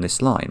 5 on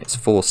this line. It's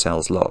 4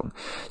 cells long.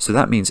 So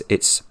that means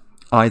it's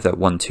either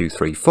 1, 2,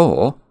 3,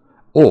 4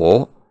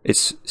 or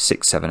It's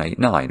 6, 7, 8,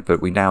 9,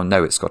 but we now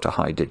know it's got a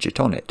high digit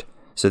on it.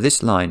 So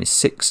this line is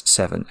 6,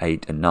 7,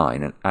 8 and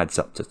 9 and adds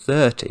up to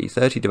 30.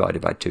 30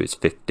 divided by 2 is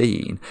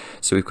 15.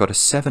 So we've got a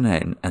 7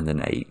 and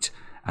an 8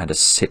 and a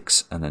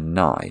 6 and a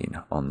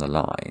 9 on the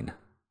line.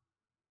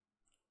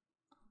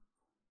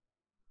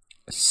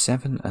 A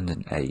 7 and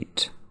an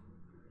 8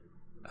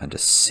 and a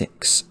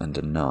 6 and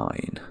a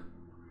 9.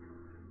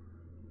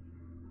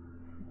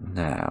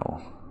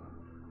 Now,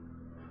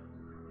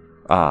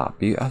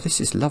 this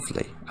is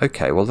lovely.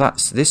 Okay, well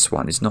this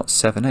one is not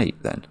 7,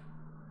 8 then,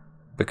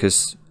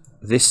 because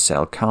this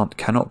cell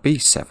cannot be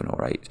 7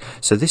 or 8.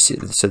 So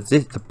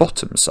the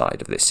bottom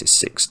side of this is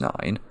 6,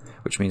 9,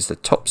 which means the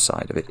top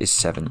side of it is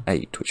 7,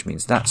 8, which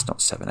means that's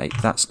not 7, 8,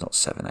 that's not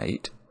 7,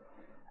 8.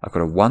 I've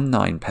got a 1,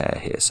 9 pair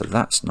here, so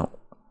that's not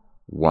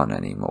 1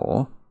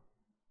 anymore.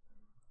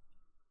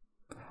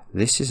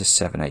 This is a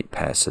 7, 8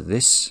 pair, so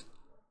this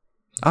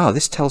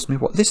tells me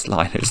what this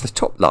line is, the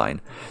top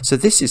line. So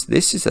this is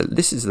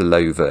the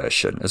low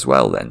version as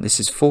well then. This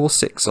is 4,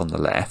 6 on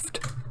the left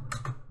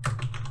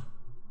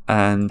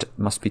and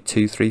must be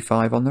 2, 3,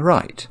 5 on the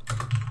right.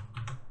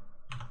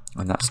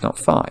 And that's not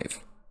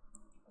 5.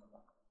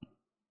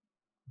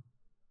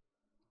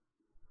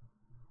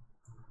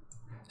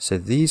 So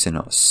these are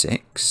not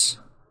 6.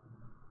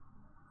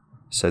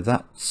 So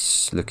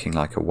that's looking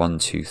like a 1,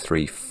 2,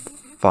 3,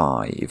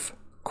 5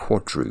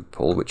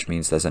 quadruple, which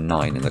means there's a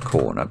 9 in the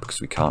corner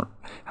because we can't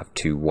have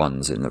 2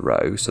 1s in the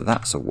row. So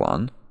that's a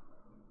 1.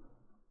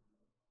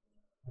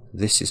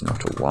 This is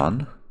not a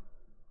 1.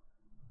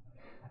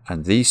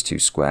 And these two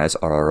squares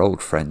are our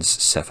old friends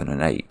 7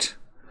 and 8.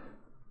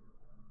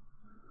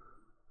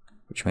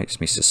 Which makes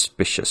me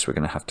suspicious we're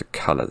going to have to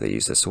colour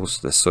these. There's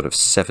also this sort of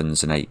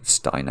 7s and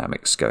 8s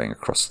dynamics going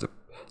across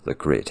the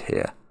grid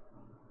here.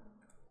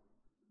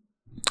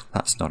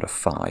 That's not a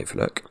 5,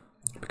 look,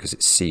 because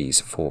it sees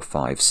 4,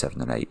 5,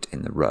 7 and 8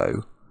 in the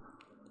row.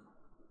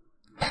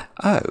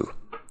 Oh,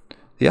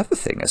 the other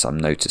thing is I'm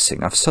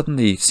noticing I've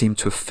suddenly seemed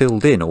to have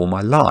filled in all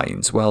my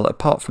lines. Well,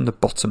 apart from the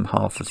bottom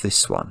half of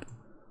this one.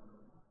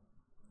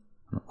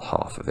 Not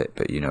half of it,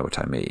 but you know what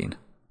I mean.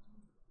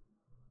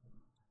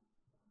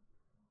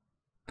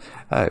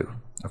 Oh,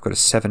 I've got a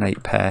 7,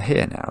 8 pair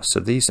here now,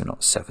 so these are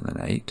not 7 and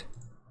 8.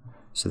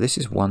 So this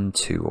is 1,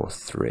 2 or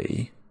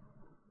 3.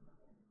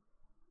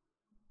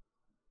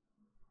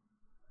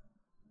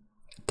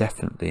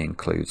 Definitely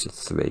includes a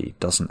 3,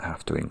 doesn't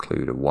have to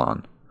include a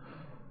 1.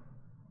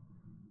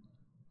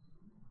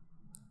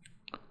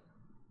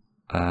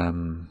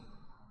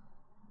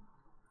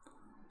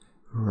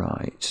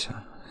 Right,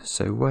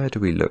 so where do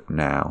we look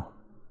now?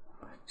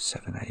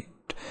 7, 8,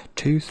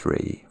 2,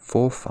 3,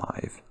 4,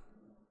 5.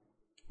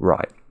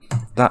 Right,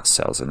 that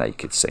cell's a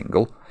naked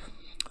single.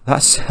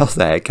 That cell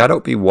there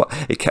cannot be one.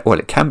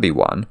 It can be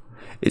 1.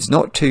 It's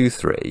not 2,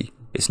 3.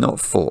 It's not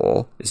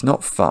 4. It's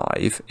not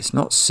 5. It's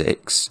not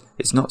 6.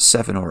 It's not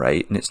 7 or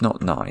 8, and it's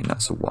not 9.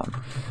 That's a 1.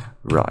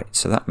 Right,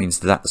 so that means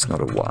that's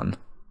not a 1.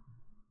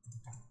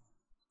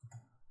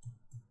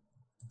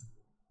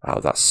 Oh,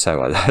 that's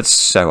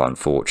so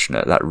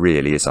unfortunate. That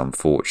really is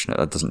unfortunate.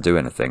 That doesn't do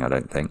anything, I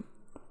don't think.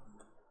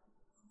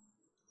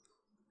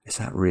 Is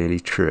that really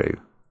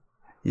true?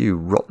 You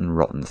rotten,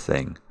 rotten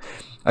thing.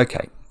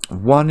 Okay,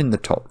 1 in the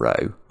top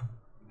row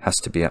has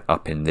to be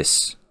up in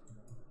this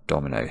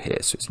domino here,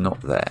 so it's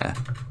not there.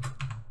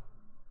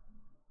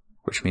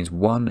 Which means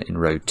 1 in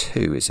row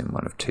 2 is in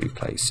one of 2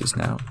 places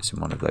now. It's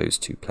in one of those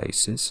 2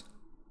 places.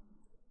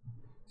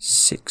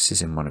 6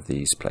 is in one of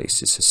these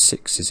places, so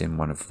 6 is in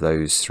one of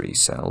those 3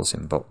 cells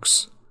in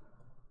box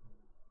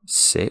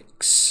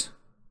 6.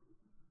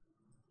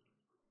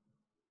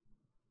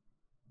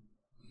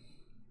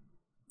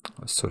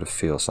 It sort of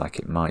feels like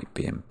it might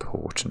be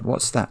important.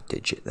 What's that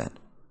digit then?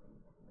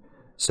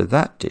 So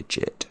that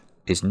digit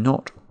is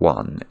not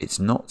 1, it's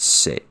not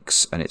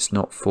 6, and it's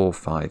not 4,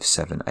 5,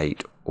 7,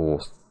 8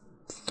 or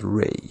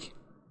 3.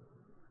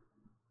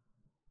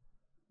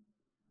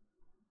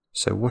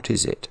 So what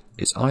is it?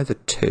 It's either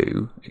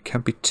 2, it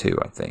can be 2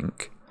 I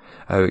think.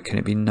 Oh, can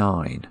it be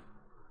 9?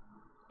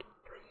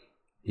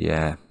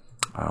 Yeah.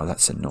 Oh,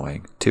 that's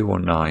annoying. 2 or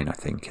 9 I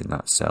think in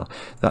that cell.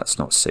 That's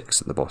not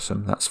 6 at the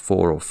bottom, that's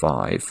 4 or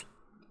 5.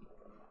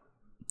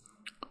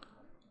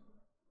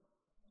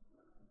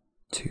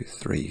 2,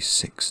 3,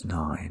 6,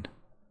 9.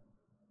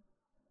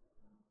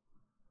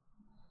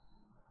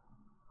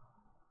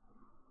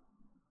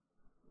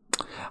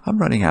 I'm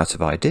running out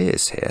of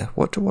ideas here.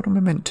 What am I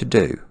meant to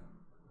do?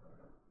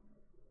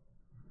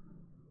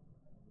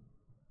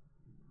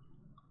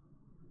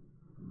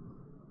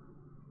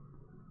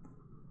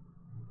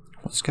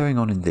 What's going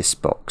on in this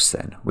box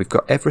then? We've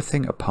got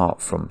everything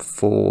apart from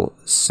 4,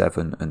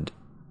 7 and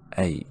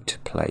 8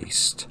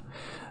 placed.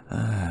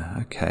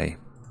 Okay.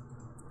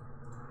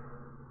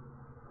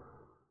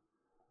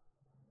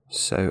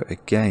 So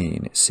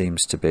again, it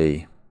seems to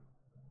be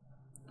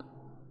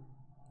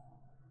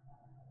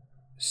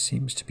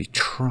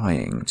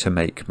trying to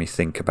make me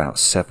think about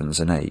 7s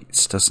and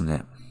 8s, doesn't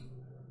it?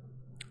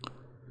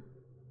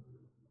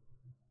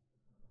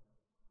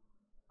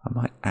 Am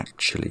I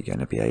actually going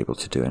to be able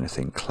to do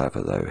anything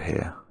clever though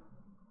here?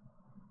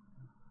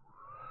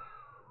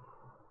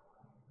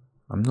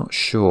 I'm not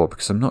sure,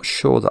 because I'm not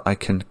sure that I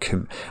can...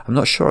 I'm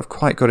not sure I've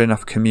quite got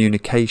enough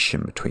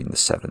communication between the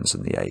 7s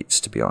and the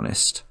 8s, to be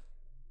honest.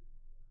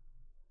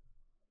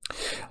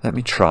 Let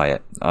me try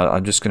it.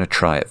 I'm just going to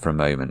try it for a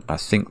moment. I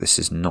think this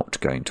is not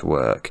going to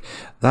work.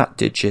 That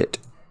digit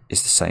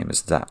is the same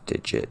as that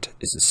digit,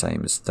 is the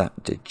same as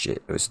that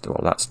digit.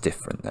 Well, that's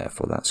different,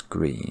 therefore that's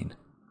green.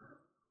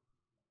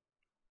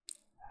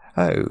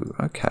 Oh,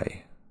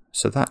 okay.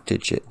 So that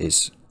digit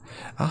is...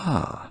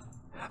 that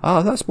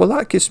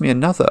gives me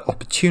another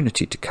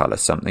opportunity to colour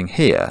something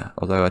here,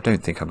 although I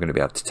don't think I'm going to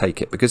be able to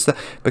take it, because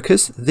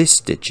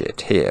this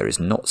digit here is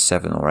not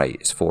 7 or 8,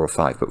 it's 4 or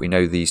 5, but we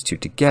know these two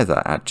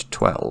together add to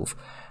 12.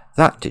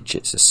 That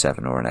digit's a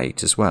 7 or an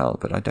 8 as well,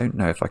 but I don't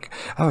know if I can...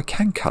 Oh, I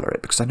can colour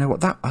it, because I know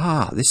what that...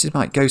 this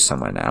might go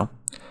somewhere now.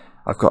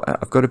 I've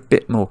got a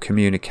bit more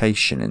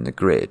communication in the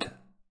grid.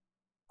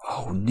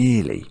 Oh,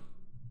 nearly.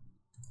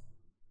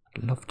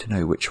 I'd love to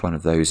know which one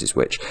of those is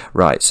which.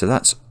 Right, so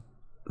that's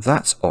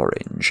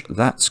orange,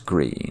 that's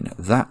green,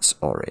 that's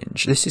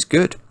orange. This is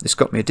good. This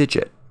got me a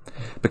digit.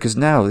 Because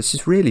now this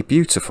is really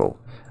beautiful.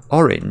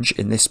 Orange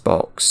in this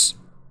box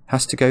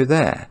has to go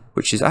there,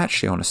 which is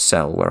actually on a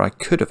cell where I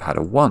could have had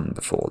a 1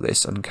 before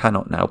this and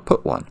cannot now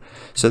put 1.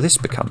 So this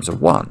becomes a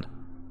 1.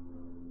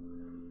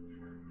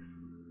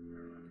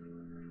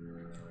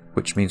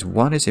 Which means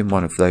 1 is in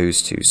one of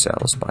those two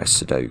cells by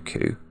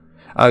Sudoku.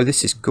 Oh,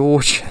 this is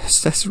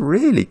gorgeous. That's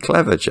really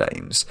clever,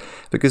 James.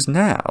 Because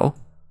now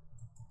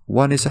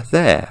 1 is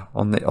there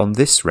on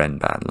this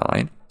Renban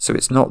line, so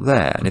it's not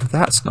there. And if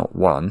that's not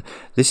 1,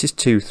 this is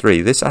 2,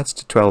 3. This adds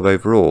to 12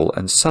 overall,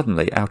 and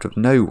suddenly, out of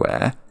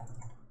nowhere,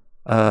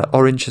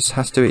 orange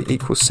has to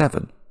equal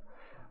 7,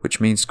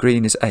 which means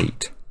green is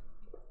 8.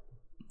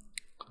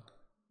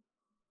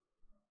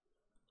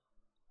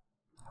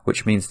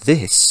 Which means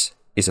this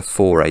is a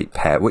 4-8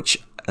 pair,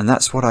 and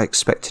that's what I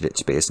expected it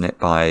to be, isn't it,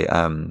 by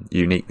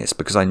uniqueness,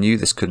 because I knew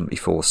this couldn't be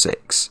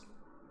 4-6.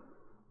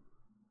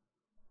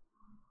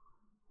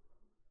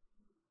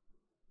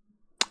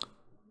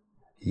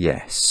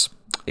 Yes,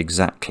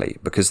 exactly,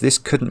 because this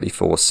couldn't be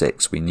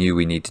 4-6. We knew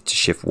we needed to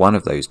shift one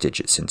of those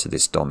digits into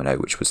this domino,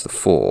 which was the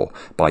 4,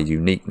 by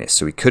uniqueness.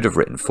 So we could have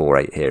written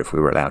 4-8 here if we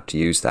were allowed to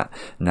use that.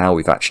 Now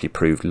we've actually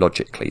proved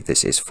logically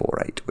this is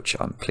 4-8, which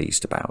I'm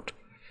pleased about.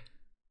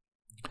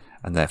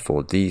 And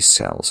therefore these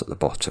cells at the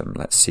bottom,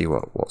 let's see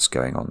what's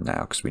going on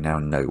now, because we now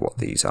know what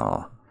these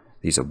are.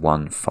 These are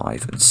 1,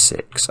 5 and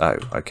 6. Oh,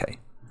 okay.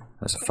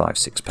 There's a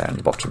 5-6 pair in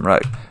the bottom row.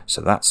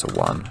 So that's a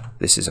 1.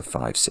 This is a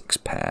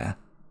 5-6 pair.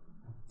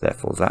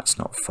 Therefore, that's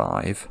not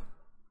 5.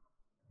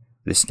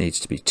 This needs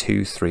to be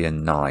 2, 3,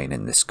 and 9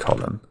 in this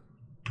column.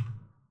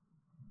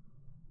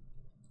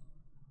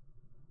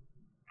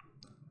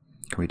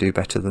 Can we do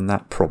better than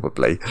that?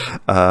 Probably.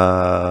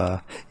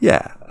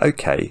 Yeah,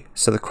 okay.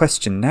 So the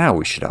question now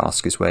we should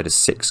ask is, where does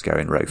 6 go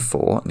in row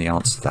 4? And the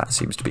answer to that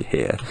seems to be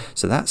here.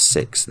 So that's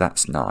 6,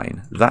 that's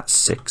 9, that's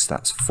 6,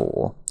 that's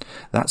 4.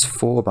 That's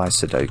 4 by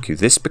Sudoku.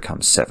 This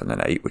becomes 7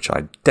 and 8, which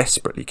I'm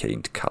desperately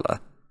keen to colour.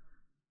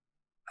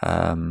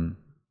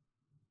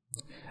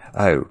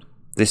 Oh,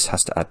 this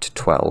has to add to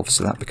 12,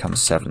 so that becomes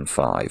 7,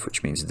 5,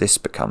 which means this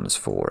becomes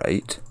 4,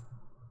 8.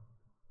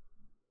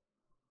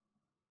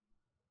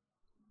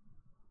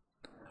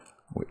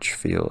 Which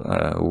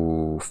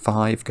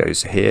 5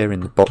 goes here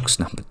in the box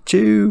number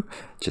 2,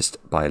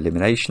 just by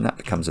elimination. That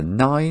becomes a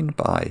 9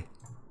 by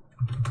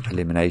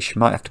elimination.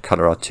 Might have to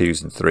colour our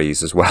 2s and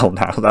 3s as well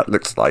now. That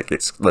looks like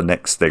it's the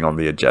next thing on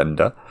the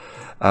agenda.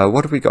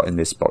 What have we got in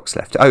this box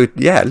left? Oh,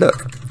 yeah,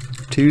 look.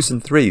 2s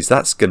and 3s.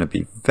 That's going to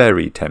be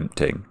very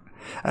tempting.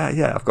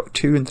 Yeah, I've got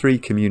 2 and 3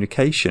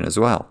 communication as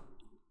well.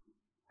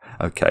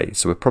 Okay,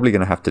 so we're probably going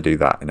to have to do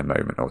that in a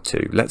moment or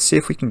two. Let's see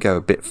if we can go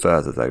a bit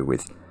further, though,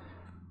 with...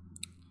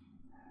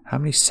 How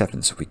many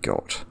 7s have we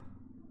got?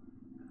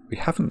 We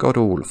haven't got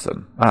all of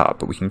them.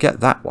 But we can get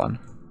that one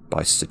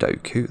by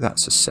Sudoku.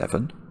 That's a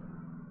 7.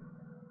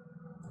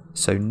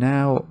 So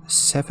now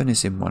 7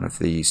 is in one of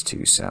these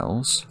two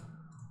cells.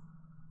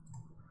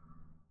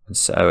 And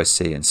so, I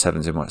see, and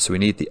 7's in one. So we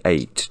need the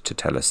 8 to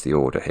tell us the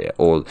order here,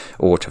 or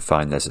to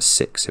find there's a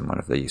 6 in one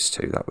of these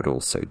two. That would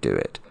also do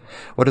it.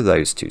 What are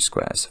those two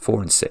squares?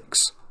 4 and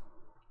 6.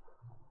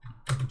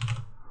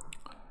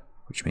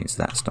 Which means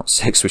that's not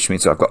 6, which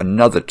means I've got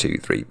another 2,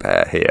 3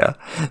 pair here.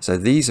 So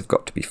these have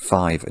got to be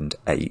 5 and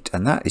 8,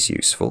 and that is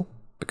useful,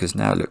 because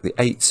now look, the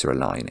 8s are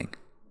aligning.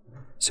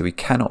 So we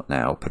cannot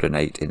now put an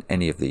 8 in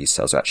any of these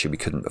cells. Actually, we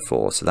couldn't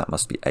before, so that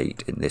must be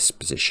 8 in this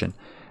position,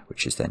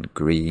 which is then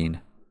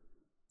green.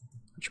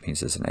 Which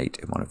means there's an 8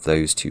 in one of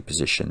those two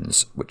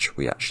positions, which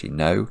we actually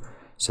know.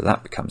 So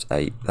that becomes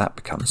 8, that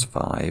becomes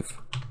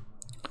 5.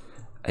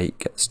 8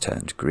 gets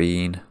turned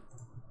green.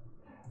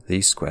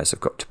 These squares have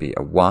got to be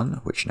a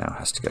 1, which now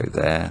has to go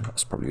there.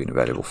 That's probably been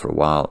available for a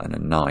while, and a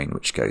 9,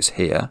 which goes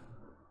here.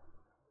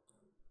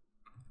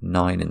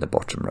 9 in the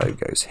bottom row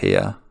goes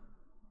here.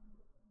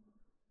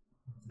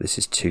 This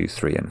is 2,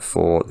 3, and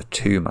 4. The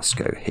 2 must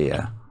go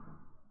here.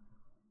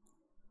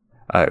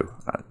 Oh,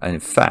 and in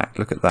fact,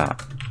 look at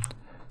that.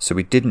 So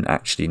we didn't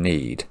actually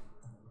need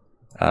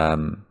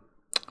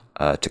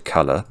to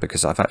colour,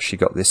 because I've actually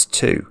got this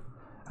 2,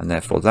 and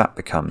therefore that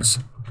becomes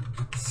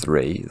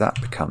 3,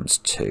 that becomes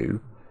 2,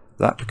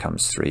 that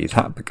becomes 3,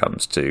 that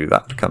becomes 2,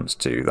 that becomes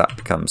 2, that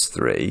becomes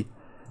 3,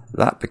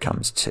 that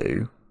becomes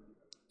 2.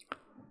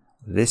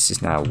 This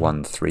is now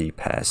 1, 3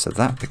 pair, so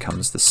that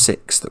becomes the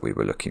 6 that we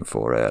were looking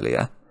for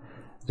earlier.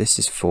 This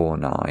is 4,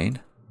 9.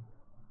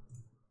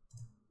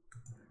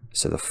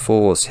 So the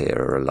 4s here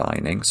are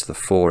aligning, so the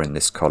 4 in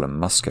this column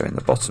must go in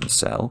the bottom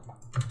cell.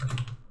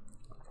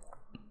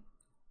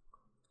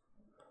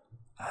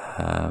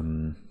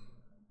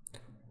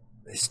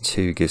 This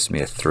 2 gives me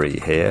a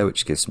 3 here,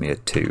 which gives me a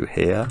 2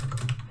 here.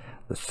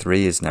 The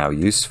 3 is now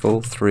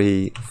useful.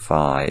 3,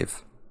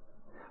 5.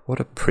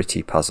 What a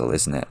pretty puzzle,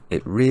 isn't it?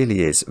 It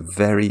really is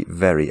very,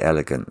 very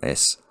elegant,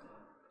 this.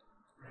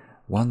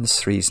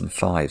 1s, 3s and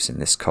 5s in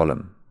this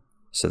column.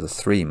 So the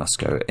 3 must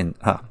go in.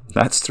 Ah,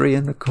 that's 3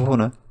 in the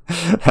corner.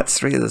 That's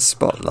 3 in the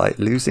spotlight,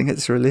 losing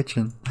its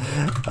religion.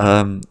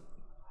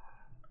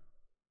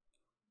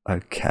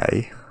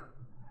 Okay.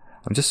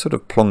 I'm just sort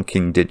of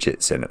plonking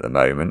digits in at the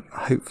moment.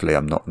 Hopefully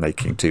I'm not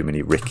making too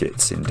many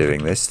rickets in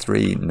doing this.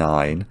 3,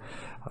 9.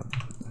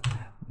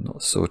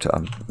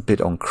 I'm a bit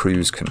on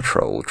cruise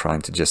control,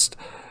 trying to just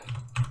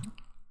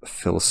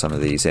fill some of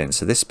these in.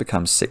 So this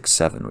becomes 6,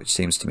 7, which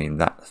seems to mean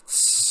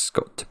that's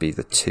got to be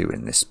the 2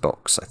 in this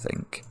box, I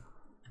think.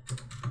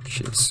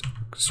 Which is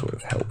sort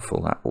of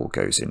helpful. That all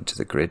goes into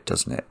the grid,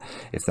 doesn't it?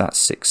 If that's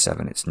 6,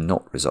 7, it's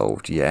not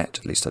resolved yet.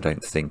 At least I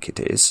don't think it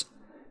is.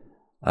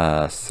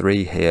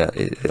 3 here,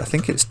 I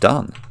think it's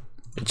done.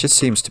 It just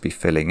seems to be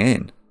filling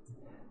in.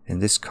 In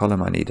this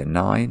column I need a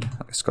 9,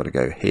 it's got to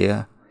go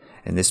here.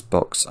 In this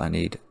box I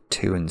need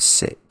 2 and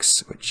 6,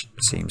 which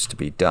seems to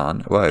be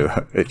done.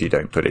 Whoa, if you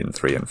don't put in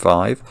 3 and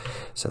 5.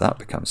 So that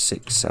becomes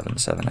 6, 7,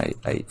 7, 8,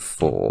 8,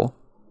 4.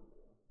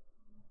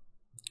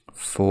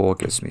 4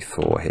 gives me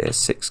 4 here,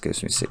 6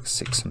 gives me 6,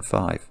 6 and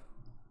 5.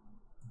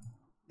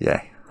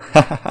 Yay.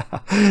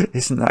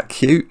 Isn't that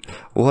cute?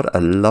 What a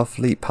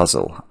lovely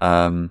puzzle.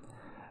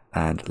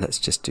 And let's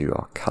just do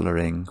our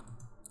colouring,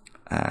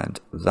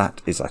 and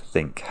that is, I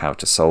think, how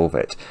to solve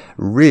it.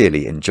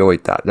 Really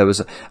enjoyed that. There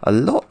was a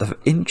lot of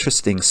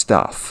interesting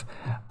stuff.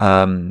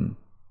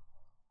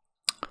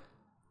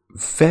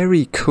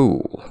 Very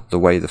cool the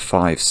way the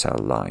 5-cell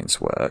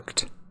lines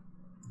worked,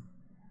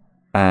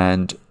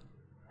 and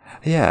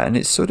yeah, and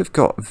it sort of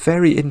got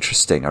very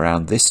interesting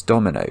around this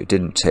domino,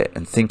 didn't it?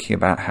 And thinking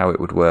about how it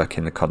would work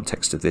in the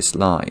context of this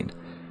line.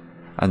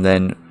 And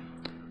then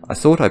I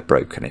thought I'd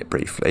broken it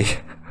briefly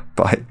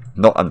by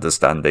not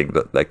understanding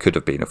that there could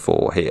have been a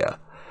 4 here.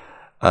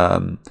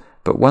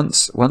 But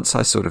once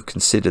I sort of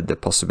considered the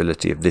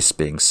possibility of this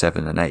being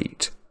 7 and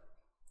 8,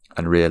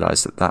 and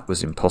realised that that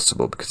was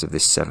impossible because of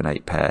this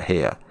 7-8 pair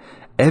here,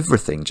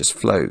 everything just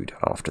flowed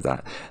after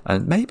that.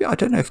 And maybe, I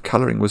don't know if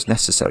colouring was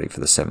necessary for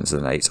the 7s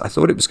and 8s. I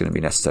thought it was going to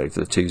be necessary for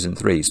the 2s and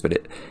 3s, but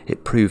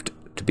it proved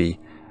to be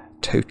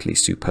totally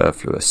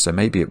superfluous. So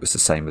maybe it was the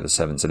same with the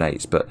 7s and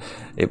 8s, but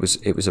it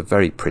was a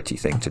very pretty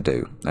thing to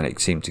do, and it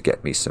seemed to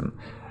get me some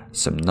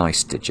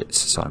nice digits,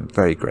 so I'm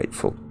very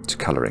grateful to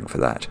colouring for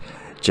that.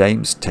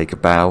 James, take a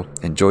bow.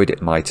 Enjoyed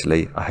it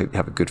mightily. I hope you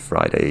have a good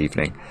Friday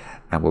evening,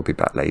 and we'll be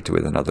back later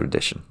with another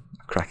edition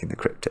of Cracking the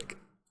Cryptic.